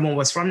 One of them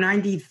was from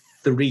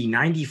 93,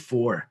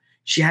 94.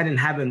 She hadn't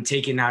had them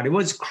taken out. It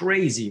was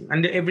crazy.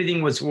 And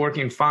everything was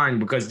working fine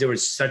because there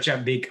was such a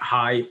big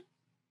high,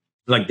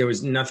 like there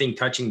was nothing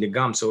touching the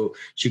gum. So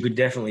she could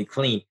definitely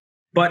clean.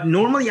 But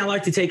normally I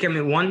like to take them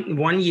in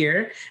one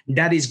year.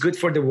 That is good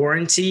for the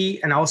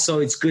warranty. And also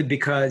it's good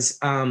because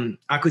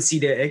I could see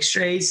the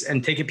x-rays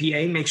and take a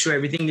PA, make sure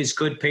everything is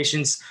good.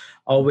 Patients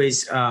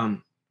always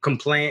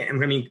complain. I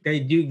mean, they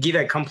do give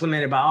a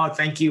compliment about, oh,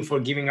 thank you for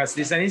giving us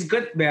this. And it's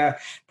good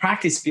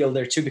practice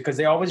builder too, because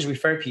they always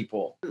refer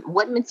people.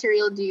 What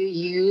material do you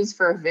use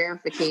for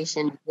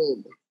verification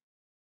wig?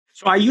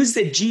 So I use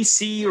the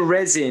GC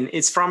resin.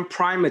 It's from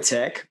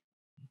Primatech.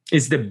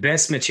 It's the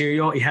best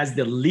material. It has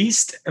the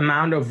least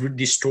amount of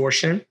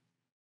distortion.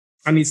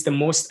 I mean, it's the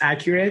most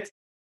accurate.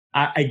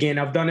 Again,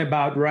 I've done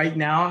right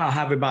now, I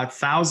have about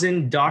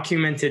 1,000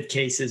 documented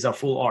cases of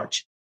full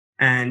arch.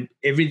 And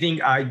everything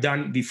I'd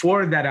done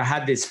before that, I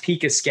had this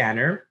Pika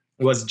scanner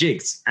was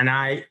jigs. And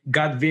I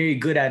got very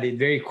good at it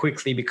very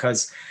quickly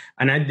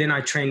then I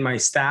trained my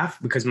staff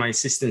because my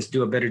assistants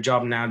do a better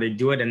job now. They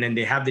do it and then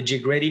they have the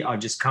jig ready. I'll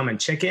just come and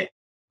check it.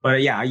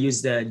 But yeah, I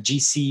use the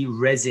GC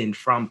resin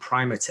from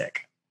Primatech.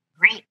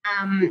 Great.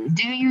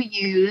 Do you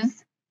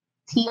use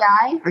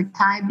TI or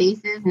tie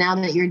bases now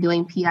that you're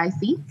doing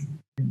PIC?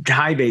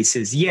 Tie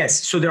bases,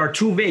 yes. So there are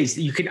two ways.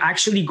 You can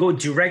actually go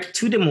direct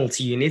to the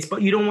multi-units,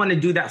 but you don't want to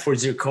do that for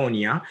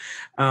zirconia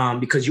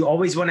because you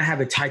always want to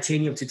have a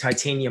titanium to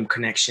titanium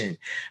connection.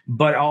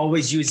 But I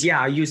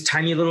use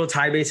tiny little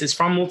tie bases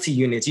from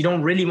multi-units. You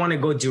don't really want to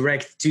go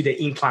direct to the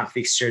implant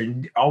fixture.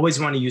 You always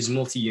want to use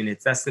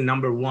multi-units. That's the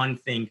number one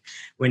thing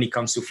when it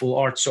comes to full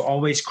arch. So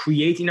always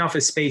create enough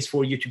a space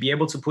for you to be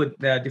able to put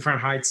the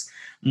different heights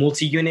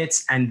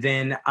multi-units. And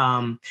then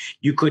I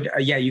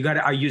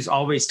use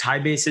always tie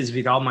bases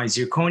with all my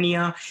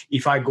zirconia.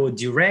 If I go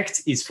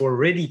direct, it's for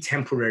really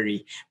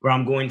temporary. Where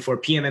I'm going for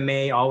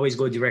PMMA, I always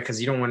go direct because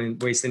you don't want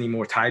to waste any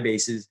more tie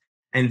bases.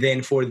 And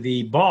then for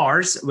the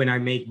bars, when I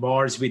make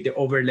bars with the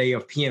overlay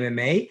of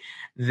PMMA,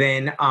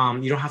 then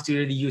you don't have to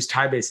really use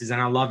tie bases.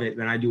 And I love it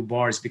when I do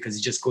bars because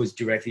it just goes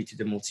directly to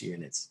the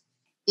multi-units.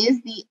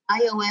 Is the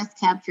iOS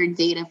captured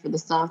data for the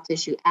soft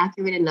tissue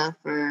accurate enough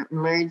for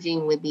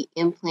merging with the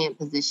implant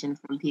position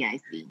from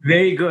PIC?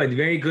 Very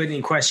good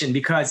in question,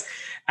 because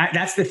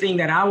that's the thing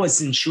that I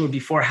wasn't sure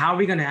before. How are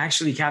we going to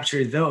actually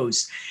capture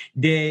those?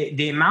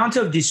 The amount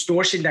of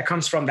distortion that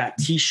comes from that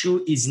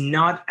tissue is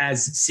not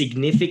as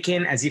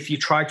significant as if you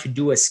try to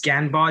do a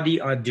scan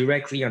body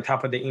directly on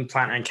top of the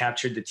implant and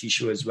capture the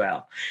tissue as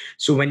well.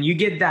 So when you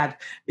get that,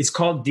 it's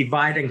called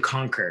divide and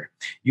conquer.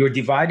 You're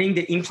dividing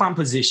the implant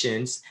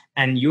positions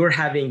and you're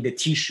having the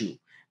tissue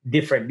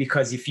different,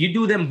 because if you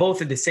do them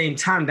both at the same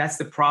time, that's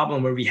the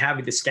problem where we have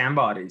with the scan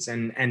bodies.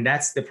 And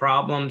that's the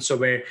problem. So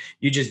where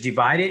you just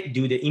divide it,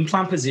 do the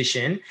implant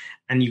position,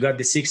 and you got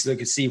the 6 look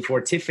you see for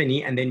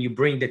Tiffany, and then you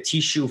bring the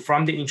tissue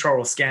from the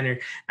intraoral scanner.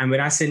 And when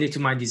I send it to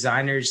my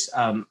designers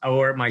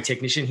or my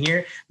technician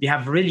here, we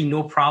have really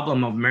no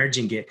problem of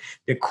merging it.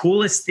 The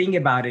coolest thing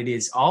about it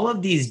is all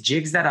of these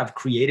jigs that I've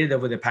created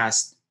over the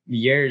past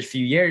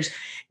few years,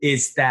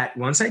 is that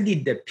once I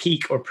did the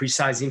peak or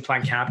precise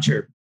implant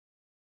capture,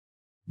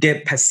 the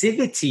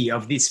passivity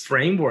of this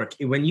framework,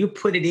 when you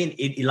put it in,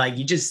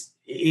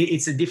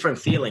 it's a different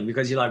feeling,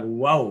 because you're like,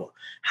 whoa,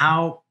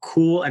 how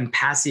cool and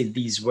passive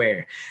these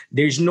were.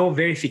 There's no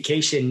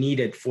verification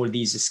needed for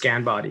these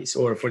scan bodies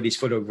or for this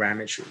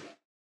photogrammetry.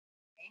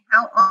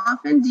 How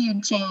often do you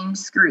change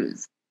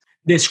screws?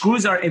 The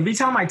screws are, every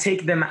time I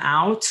take them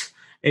out,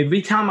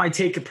 every time I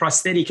take a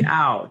prosthetic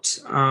out,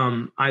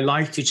 I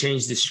like to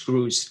change the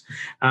screws.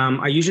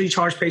 I usually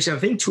charge patients, I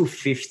think,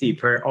 $250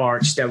 per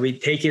arch, that we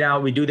take it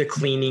out, we do the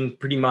cleaning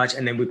pretty much,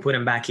 and then we put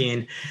them back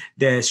in.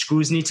 The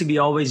screws need to be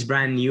always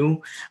brand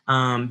new.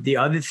 The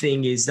other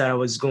thing is that I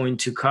was going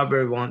to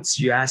cover once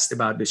you asked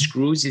about the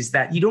screws, is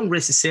that you don't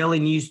necessarily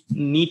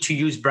need to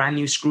use brand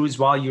new screws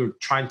while you're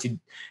trying to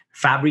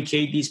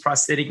fabricate these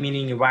prosthetic,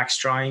 meaning wax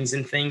drawings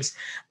and things.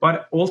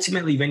 But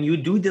ultimately, when you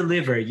do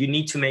deliver, you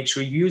need to make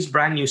sure you use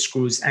brand new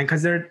screws. And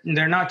because they're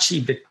not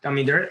cheap,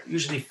 they're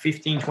usually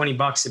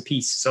 $15-20 a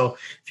piece. So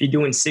if you're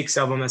doing 6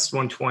 of them, that's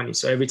 $120.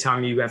 So every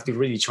time you have to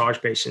really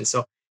charge patients.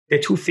 So the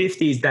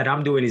 $250s that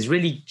I'm doing is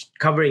really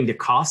covering the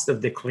cost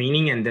of the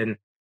cleaning and then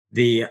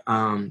the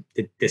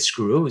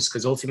screws,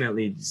 because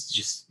ultimately it's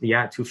just,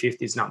 $250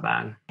 is not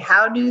bad.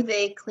 How do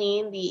they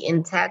clean the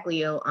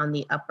intaglio on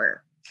the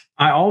upper?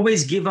 I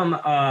always give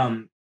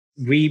them,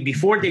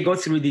 before they go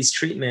through this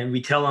treatment,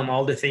 we tell them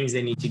all the things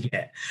they need to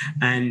get.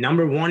 And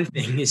number one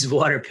thing is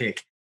water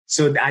pick.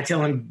 So I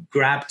tell them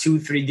grab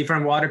 2-3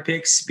 different water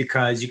picks,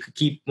 because you could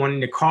keep one in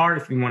the car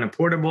if you want a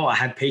portable. I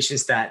had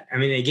patients that,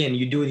 again,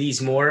 you do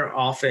these more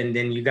often,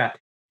 then you got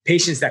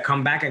patients that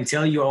come back and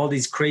tell you all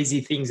these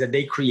crazy things that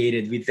they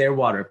created with their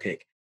water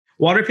pick.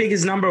 Water pick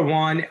is number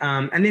one.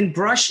 And then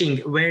brushing,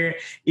 where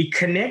it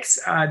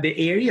connects the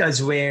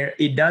areas where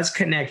it does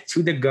connect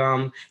to the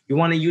gum. You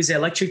want to use an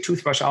electric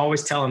toothbrush. I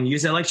always tell them,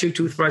 use an electric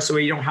toothbrush so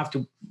you don't have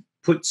to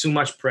put too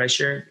much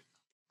pressure.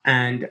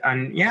 And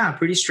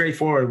pretty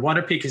straightforward.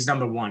 Water pick is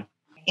number one.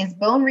 Is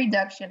bone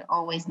reduction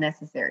always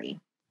necessary?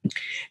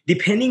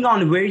 Depending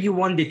on where you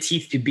want the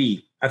teeth to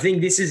be. I think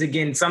this is,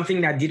 again,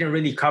 something that I didn't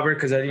really cover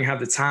because I didn't have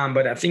the time,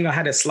 but I think I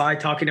had a slide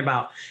talking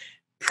about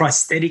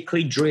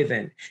prosthetically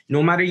driven.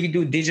 No matter you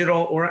do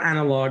digital or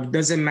analog,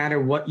 doesn't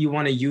matter what you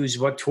want to use,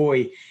 what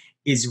toy,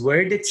 is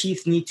where the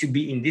teeth need to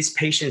be in this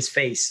patient's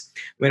face.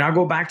 When I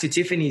go back to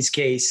Tiffany's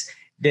case,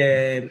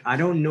 I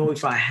don't know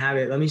if I have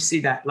it. Let me see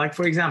that. Like,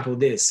 for example,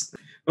 this.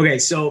 Okay,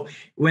 so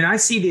when I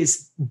see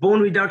this,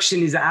 bone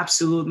reduction is an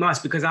absolute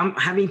must, because I'm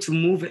having to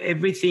move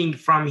everything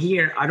from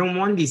here. I don't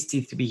want these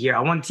teeth to be here.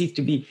 I want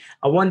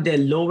the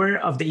lower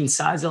of the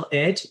incisal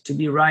edge to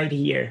be right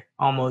here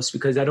almost,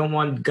 because I don't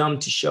want gum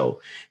to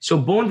show. So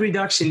bone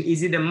reduction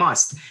is it a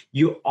must?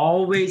 You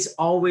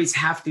always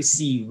have to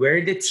see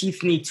where the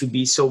teeth need to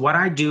be. So what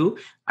I do,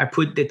 I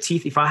put the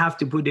teeth, if I have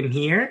to put them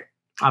here,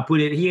 I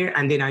put it here,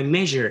 and then I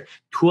measure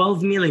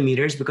 12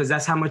 millimeters, because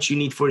that's how much you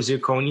need for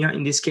zirconia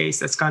in this case.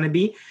 That's going to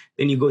be,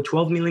 then you go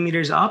 12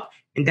 millimeters up,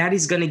 and that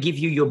is going to give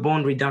you your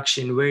bone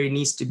reduction where it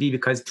needs to be,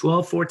 because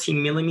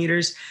 14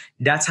 millimeters,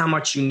 that's how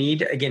much you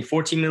need. Again,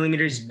 14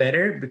 millimeters is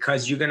better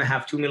because you're going to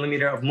have 2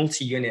 millimeter of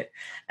multi-unit.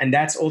 And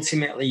that's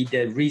ultimately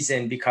the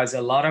reason, because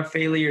a lot of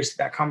failures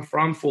that come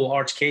from full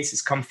arch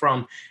cases come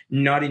from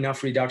not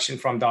enough reduction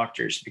from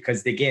doctors,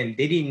 because again,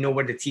 they didn't know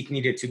where the teeth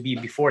needed to be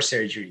before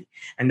surgery.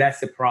 And that's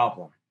the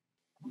problem.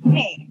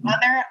 Okay,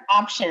 other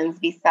options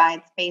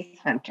besides Face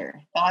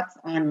Hunter. Thoughts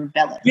on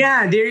Bellis?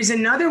 Yeah, there is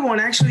another one.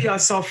 Actually, I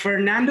saw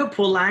Fernando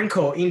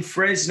Polanco in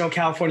Fresno,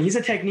 California. He's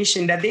a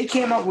technician that they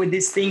came up with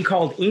this thing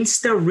called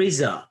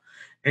Insta-RZA.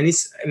 And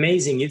it's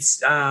amazing.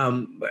 It's I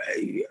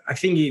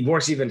think it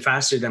works even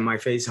faster than my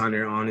Face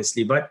Hunter,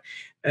 honestly. But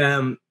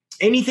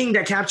anything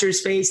that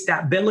captures face,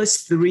 that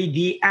Bellis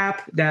 3D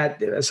app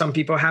that some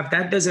people have,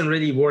 that doesn't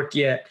really work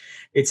yet.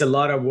 It's a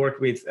lot of work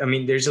with,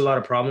 there's a lot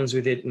of problems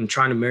with it and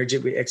trying to merge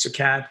it with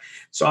ExtraCAD.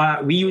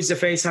 So we use the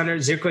Face Hunter,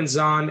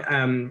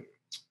 Zirconzon,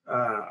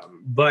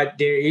 but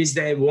there is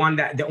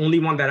the only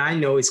one that I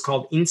know is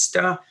called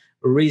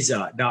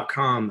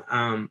instariza.com.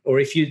 Or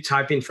if you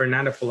type in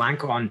Fernando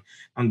Polanco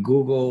on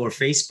Google or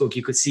Facebook,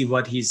 you could see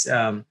what he's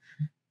able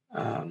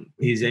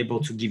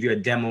to give you a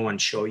demo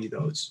and show you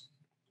those.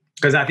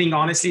 Because I think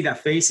honestly that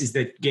face is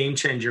the game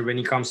changer when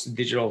it comes to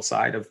digital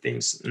side of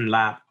things in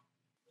lab.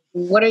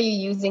 What are you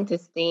using to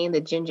stain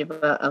the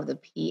gingiva of the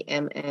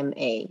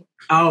PMMA?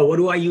 Oh, what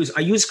do I use?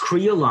 I use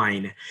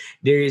Creoline.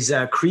 There is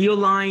a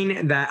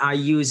Creoline that I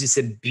use. It's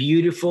a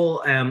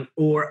beautiful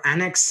or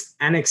Annex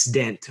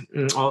Dent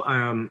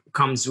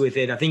comes with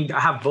it. I think I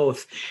have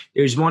both.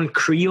 There's one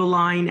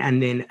Creoline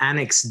and then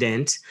Annex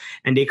Dent,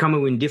 and they come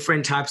in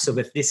different types of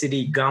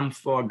ethicity, gum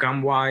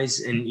wise,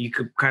 and you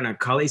could kind of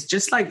color. It's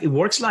just like, it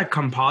works like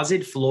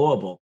composite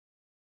flowable.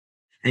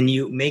 And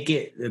you make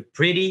it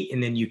pretty,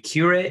 and then you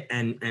cure it.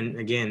 And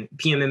again,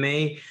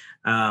 PMMA,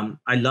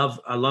 I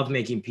love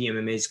making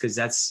PMMAs because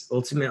that's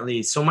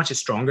ultimately so much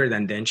stronger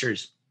than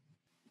dentures.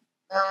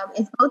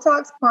 Is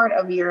Botox part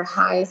of your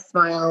high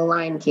smile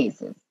line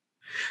cases?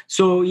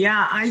 So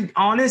yeah, I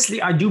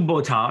do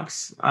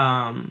Botox.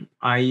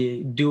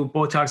 I do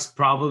Botox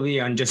probably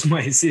on just my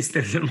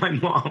assistant and my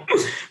mom,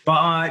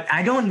 but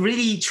I don't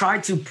really try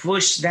to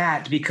push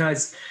that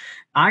because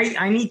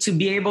I need to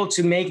be able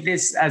to make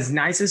this as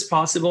nice as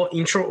possible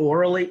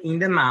intraorally in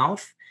the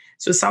mouth.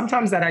 So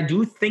sometimes that I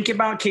do think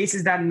about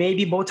cases that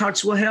maybe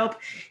Botox will help.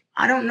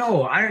 I don't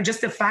know.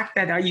 Just the fact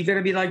that you're going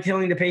to be like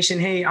telling the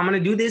patient, hey, I'm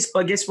going to do this,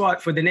 but guess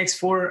what? For the next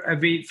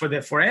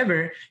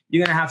forever,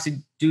 you're going to have to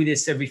do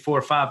this every 4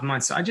 or 5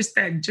 months. So just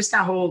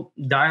that whole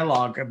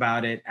dialogue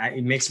about it,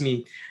 it makes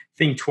me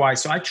think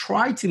twice. So I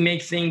try to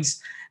make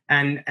things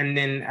and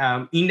then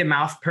in the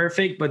mouth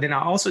perfect. But then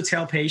I also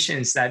tell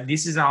patients that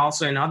this is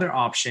also another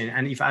option.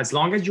 And as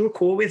long as you're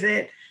cool with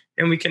it,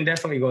 then we can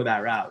definitely go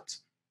that route.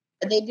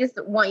 They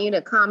just want you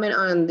to comment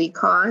on the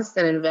cost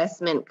and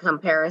investment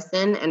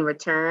comparison and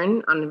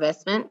return on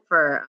investment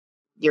for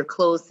your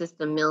closed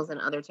system mills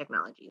and other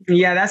technologies.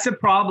 Yeah, that's a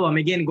problem.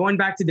 Again, going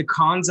back to the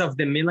cons of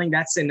the milling,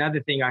 that's another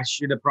thing. I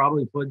should have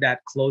probably put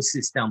that closed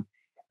system.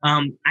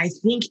 I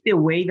think the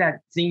way that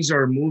things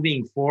are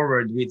moving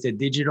forward with the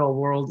digital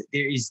world,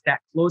 there is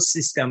that closed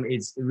system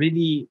is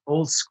really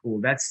old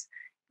school.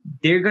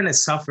 They're going to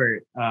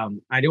suffer.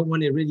 I don't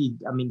want to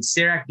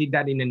CEREC did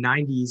that in the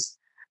 90s.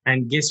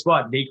 And guess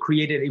what?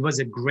 It was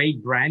a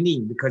great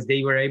branding because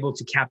they were able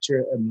to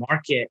capture a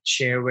market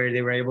share where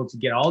they were able to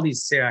get all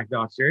these CEREC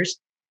doctors.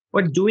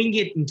 But doing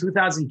it in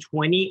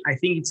 2020, I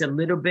think it's a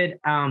little bit,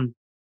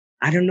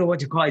 I don't know what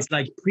to call it.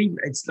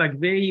 It's like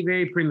very,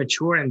 very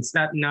premature, and it's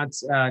not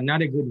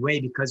a good way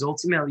because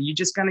ultimately you're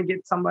just gonna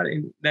get somebody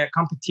in the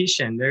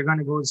competition. They're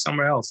gonna go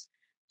somewhere else.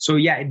 So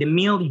yeah, the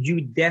mill,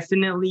 you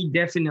definitely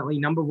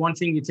number one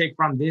thing you take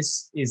from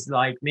this is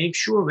like make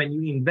sure when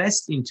you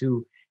invest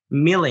into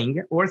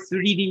milling or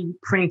 3D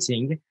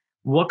printing,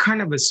 what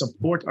kind of a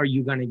support are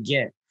you gonna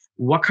get?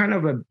 What kind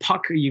of a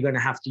puck are you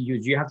gonna have to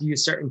use? You have to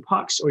use certain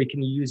pucks, or you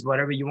can use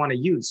whatever you want to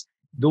use.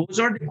 Those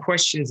are the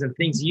questions and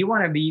things you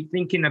want to be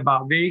thinking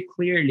about very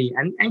clearly,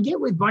 and get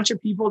with a bunch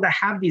of people that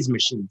have these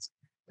machines.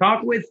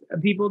 Talk with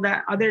people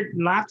other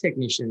lab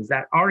technicians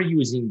that are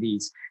using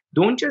these.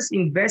 Don't just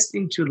invest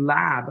into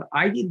lab.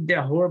 I did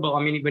the horrible,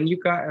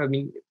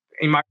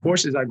 in my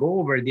courses, I go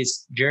over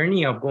this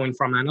journey of going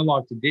from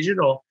analog to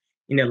digital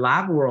in the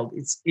lab world.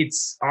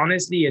 It's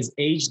honestly has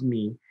aged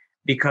me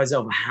because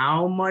of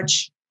how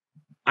much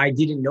I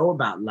didn't know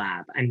about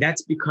lab. And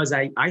that's because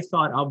I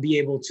thought I'll be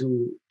able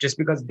to, just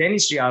because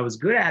dentistry, I was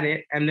good at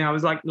it. And then I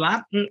was like,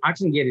 lab, I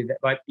can get it,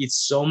 but it's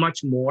so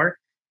much more.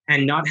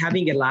 And not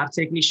having a lab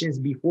technicians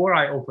before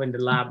I opened the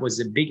lab was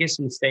the biggest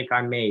mistake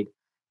I made.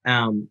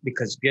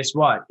 Because guess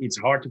what? It's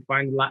hard to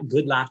find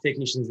good lab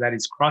technicians that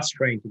is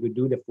cross-trained to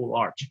do the full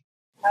arch.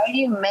 How do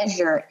you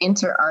measure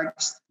inter-arch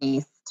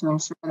space to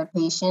ensure the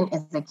patient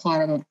is a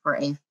candidate for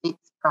a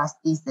fixed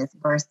prosthesis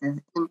versus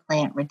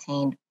implant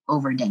retained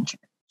overdenture?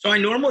 So I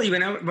normally,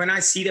 when I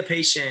see the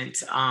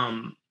patient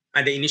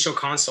at the initial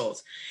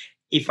consult,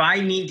 if I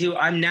need to,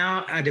 I'm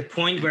now at the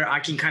point where I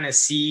can kind of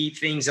see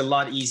things a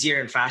lot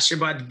easier and faster.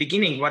 But at the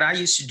beginning, what I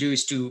used to do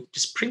is to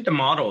just print the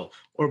model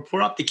or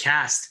pull up the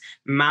cast,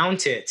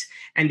 mount it,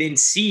 and then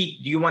see,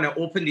 do you want to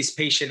open this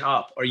patient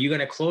up? Or are you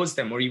going to close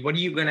them? Or what are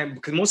you going to,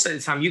 because most of the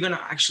time you're going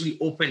to actually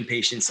open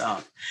patients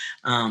up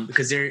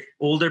because they're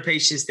older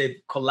patients that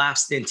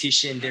collapse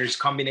dentition, there's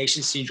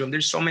combination syndrome.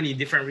 There's so many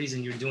different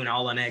reasons you're doing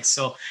all on X.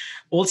 So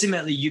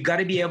ultimately, you got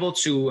to be able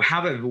to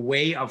have a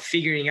way of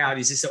figuring out,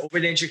 is this an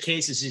overdenture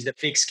case? Is this the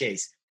fixed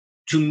case?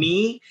 To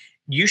me,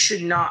 you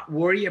should not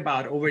worry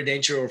about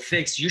overdenture or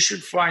fixed. You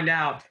should find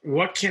out,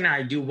 what can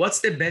I do? What's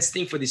the best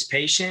thing for this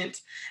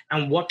patient?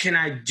 And what can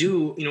I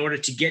do in order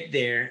to get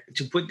there,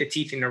 to put the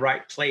teeth in the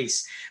right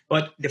place?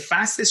 But the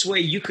fastest way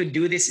you could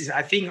do this is,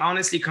 I think,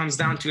 honestly comes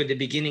down to at the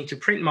beginning to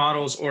print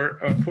models or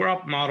pour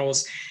up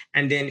models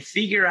and then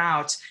figure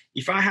out,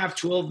 if I have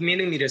 12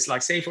 millimeters,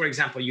 like say, for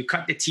example, you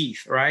cut the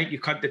teeth, right? You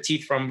cut the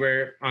teeth from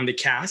where on the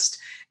cast.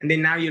 And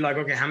then now you're like,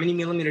 okay, how many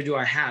millimeters do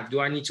I have? Do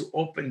I need to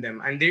open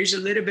them? And there's a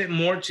little bit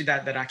more to that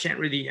that I can't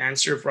really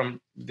answer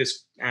from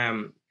this.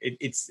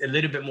 It's a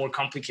little bit more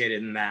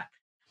complicated than that.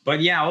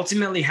 But yeah,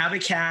 ultimately have a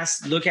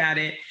cast, look at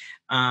it.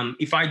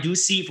 If I do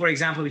see, for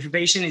example, if a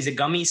patient is a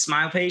gummy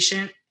smile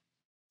patient,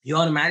 you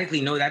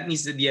automatically know that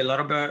needs to be a lot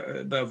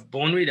of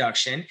bone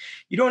reduction.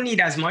 You don't need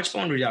as much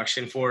bone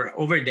reduction for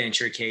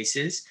overdenture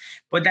cases,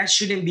 but that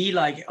shouldn't be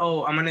like,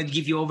 oh, I'm going to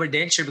give you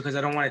overdenture because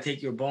I don't want to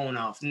take your bone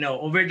off. No,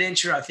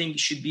 overdenture, I think,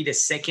 should be the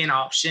second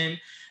option.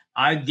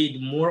 I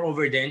did more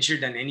overdenture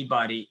than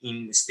anybody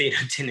in the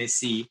state of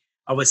Tennessee.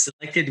 I was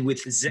selected with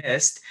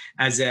Zest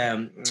as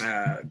a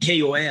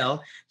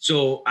KOL.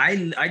 So I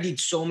did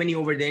so many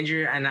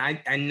overdenture,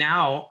 and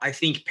now I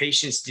think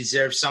patients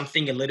deserve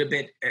something a little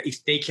bit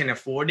if they can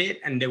afford it,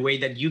 and the way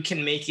that you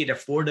can make it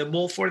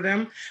affordable for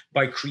them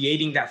by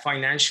creating that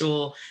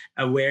financial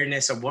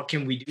awareness of what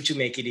can we do to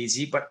make it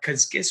easy. But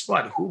because guess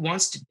what? Who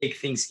wants to take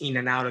things in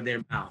and out of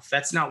their mouth?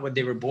 That's not what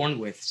they were born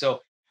with.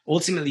 So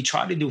ultimately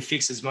try to do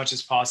fix as much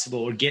as possible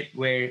or get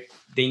where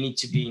they need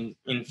to be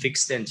in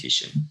fixed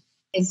dentition.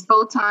 Is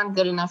Photon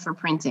good enough for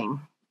printing?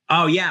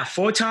 Oh, yeah.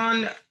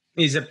 Photon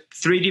is a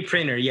 3D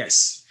printer.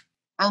 Yes.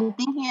 I'm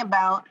thinking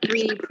about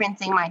 3D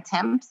printing my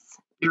temps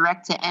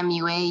direct to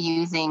MUA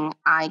using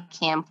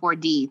iCam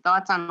 4D.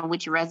 Thoughts on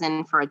which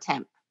resin for a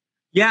temp?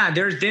 Yeah,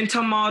 there's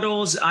dental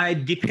models.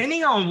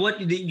 Depending on what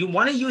you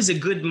want to use a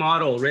good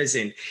model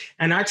resin.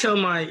 And I tell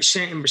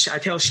Schein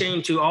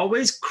to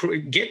always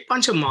get a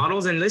bunch of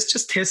models and let's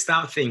just test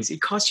out things.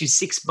 It costs you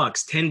 $6,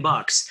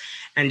 $10,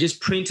 and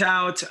just print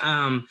out.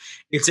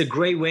 It's a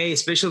great way,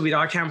 especially with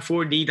iCam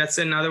 4D. That's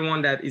another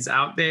one that is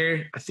out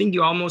there. I think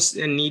you almost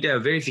need a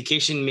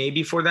verification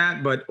maybe for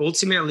that, but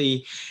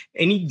ultimately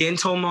any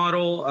dental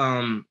model,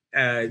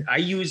 I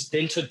use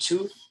dental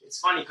tooth. It's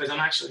funny because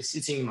I'm actually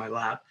sitting in my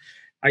lab.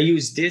 I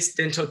use this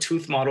dental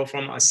tooth model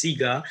from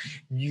Asiga.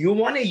 You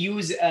want to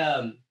use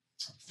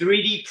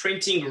 3D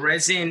printing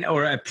resin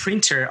or a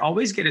printer.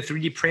 Always get a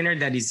 3D printer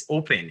that is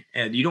open.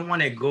 You don't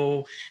want to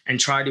go and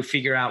try to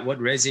figure out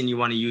what resin you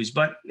want to use.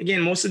 But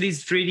again, most of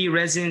these 3D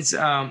resins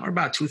are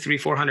about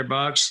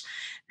 $200-$400.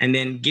 And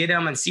then get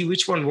them and see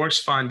which one works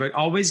fine. But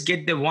always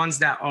get the ones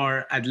that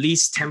are at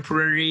least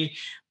temporary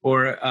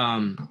or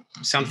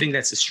something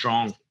that's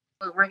strong.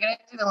 We're going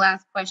to do the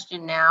last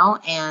question now,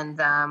 and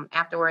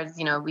afterwards,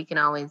 we can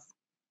always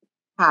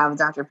have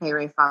Dr.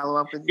 PeyRay follow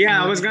up with you.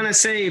 Yeah, I was going to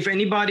say, if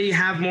anybody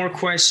have more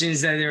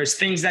questions, that there's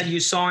things that you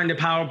saw in the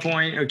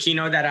PowerPoint or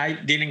keynote that I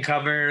didn't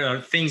cover,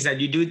 or things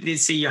that you did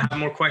see, you have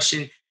more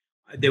questions,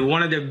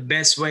 one of the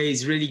best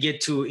ways really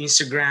get to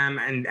Instagram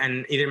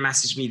and either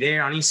message me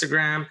there on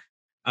Instagram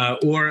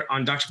or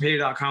on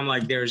drpeyray.com.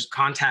 Like there's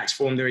contacts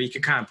form there. You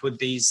can kind of put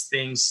these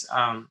things.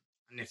 And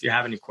if you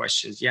have any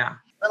questions, yeah.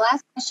 The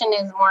last question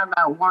is more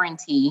about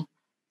warranty.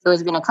 So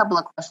there's been a couple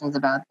of questions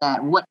about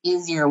that. What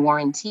is your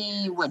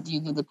warranty? What do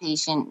you give the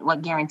patient?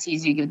 What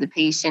guarantees do you give the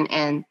patient?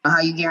 And how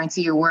you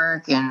guarantee your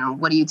work? And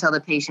what do you tell the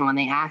patient when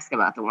they ask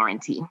about the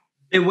warranty?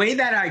 The way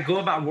that I go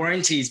about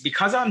warranties,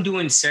 because I'm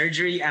doing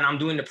surgery and I'm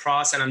doing the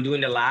pros and I'm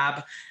doing the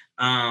lab,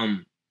 I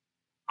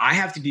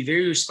have to be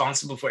very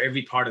responsible for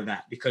every part of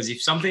that. Because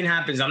if something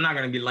happens, I'm not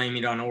going to be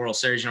blaming it on oral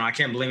surgeon, or I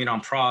can't blame it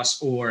on pros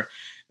or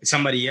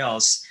somebody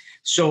else.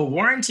 So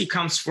warranty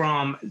comes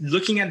from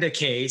looking at the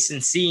case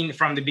and seeing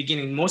from the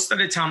beginning. Most of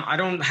the time, I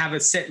don't have a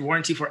set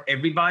warranty for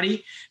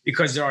everybody,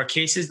 because there are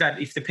cases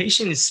that if the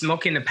patient is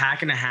smoking a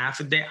pack and a half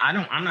a day,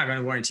 I'm not going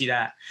to warranty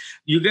that.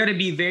 You got to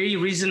be very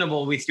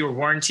reasonable with your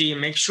warranty and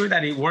make sure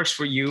that it works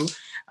for you.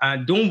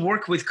 Don't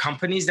work with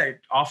companies that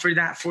offer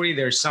that for you.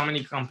 There's so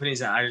many companies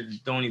that I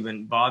don't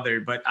even bother.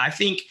 But I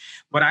think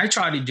what I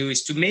try to do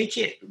is to make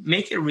it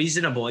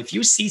reasonable. If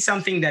you see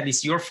something that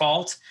is your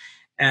fault,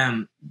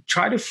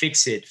 try to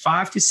fix it.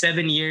 5 to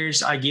 7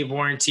 years, I give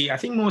warranty. I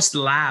think most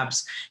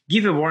labs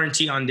give a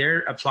warranty on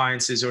their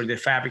appliances or the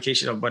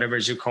fabrication of whatever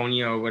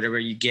zirconia or whatever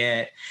you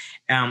get.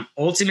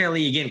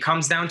 Ultimately, again,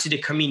 comes down to the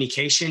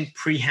communication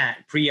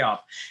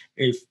pre-op.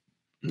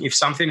 If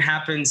something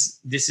happens,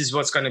 this is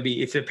what's going to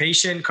be. If the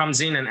patient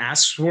comes in and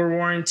asks for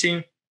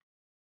warranty,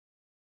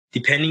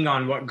 depending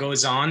on what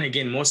goes on,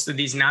 again, most of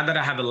these, now that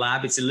I have a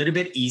lab, it's a little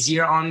bit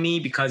easier on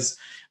me because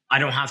I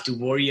don't have to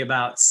worry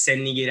about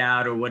sending it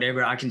out or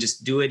whatever. I can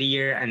just do it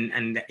here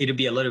and it'll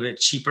be a little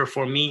bit cheaper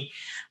for me.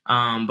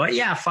 But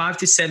yeah, 5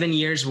 to 7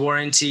 years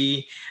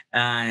warranty.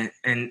 And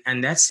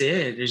that's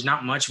it. There's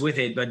not much with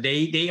it, but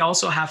they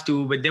also have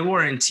to, with the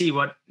warranty,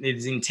 what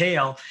it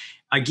entail,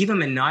 I give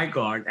them a night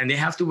guard and they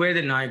have to wear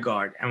the night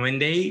guard. And when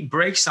they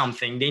break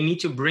something, they need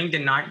to bring the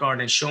night guard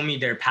and show me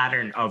their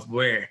pattern of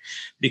wear.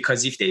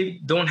 Because if they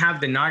don't have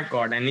the night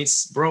guard and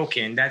it's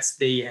broken,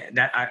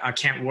 I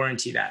can't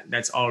warranty that.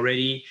 That's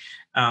already,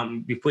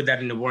 we put that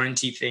in the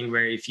warranty thing,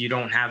 where if you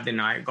don't have the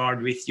night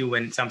guard with you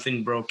when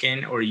something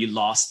broken or you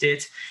lost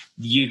it,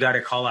 you got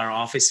to call our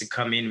office to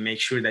come in and make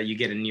sure that you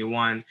get a new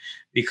one.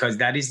 Because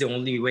that is the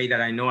only way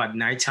that I know at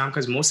nighttime,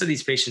 because most of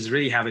these patients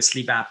really have a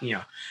sleep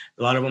apnea.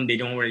 A lot of them, they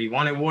don't really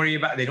want to worry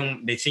about,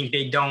 they think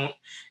they don't.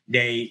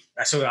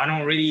 So I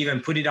don't really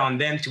even put it on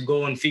them to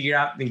go and figure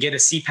out and get a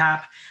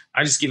CPAP.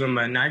 I just give them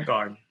a night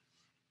guard.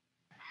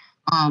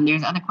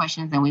 There's other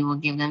questions and we will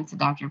give them to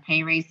Dr.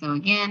 PeyRay. So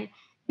again,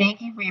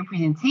 thank you for your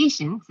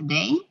presentation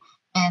today.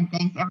 And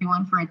thanks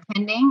everyone for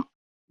attending.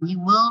 You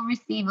will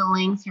receive a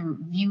link to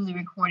view the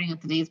recording of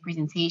today's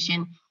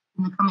presentation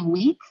in the coming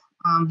week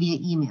via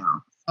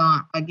email. So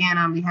again,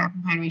 on behalf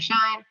of Henry Schein,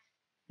 thank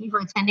you for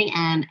attending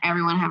and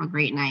everyone have a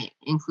great night,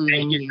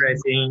 including Thank you,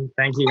 Tracy.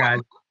 Thank you, guys.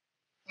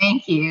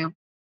 Thank you.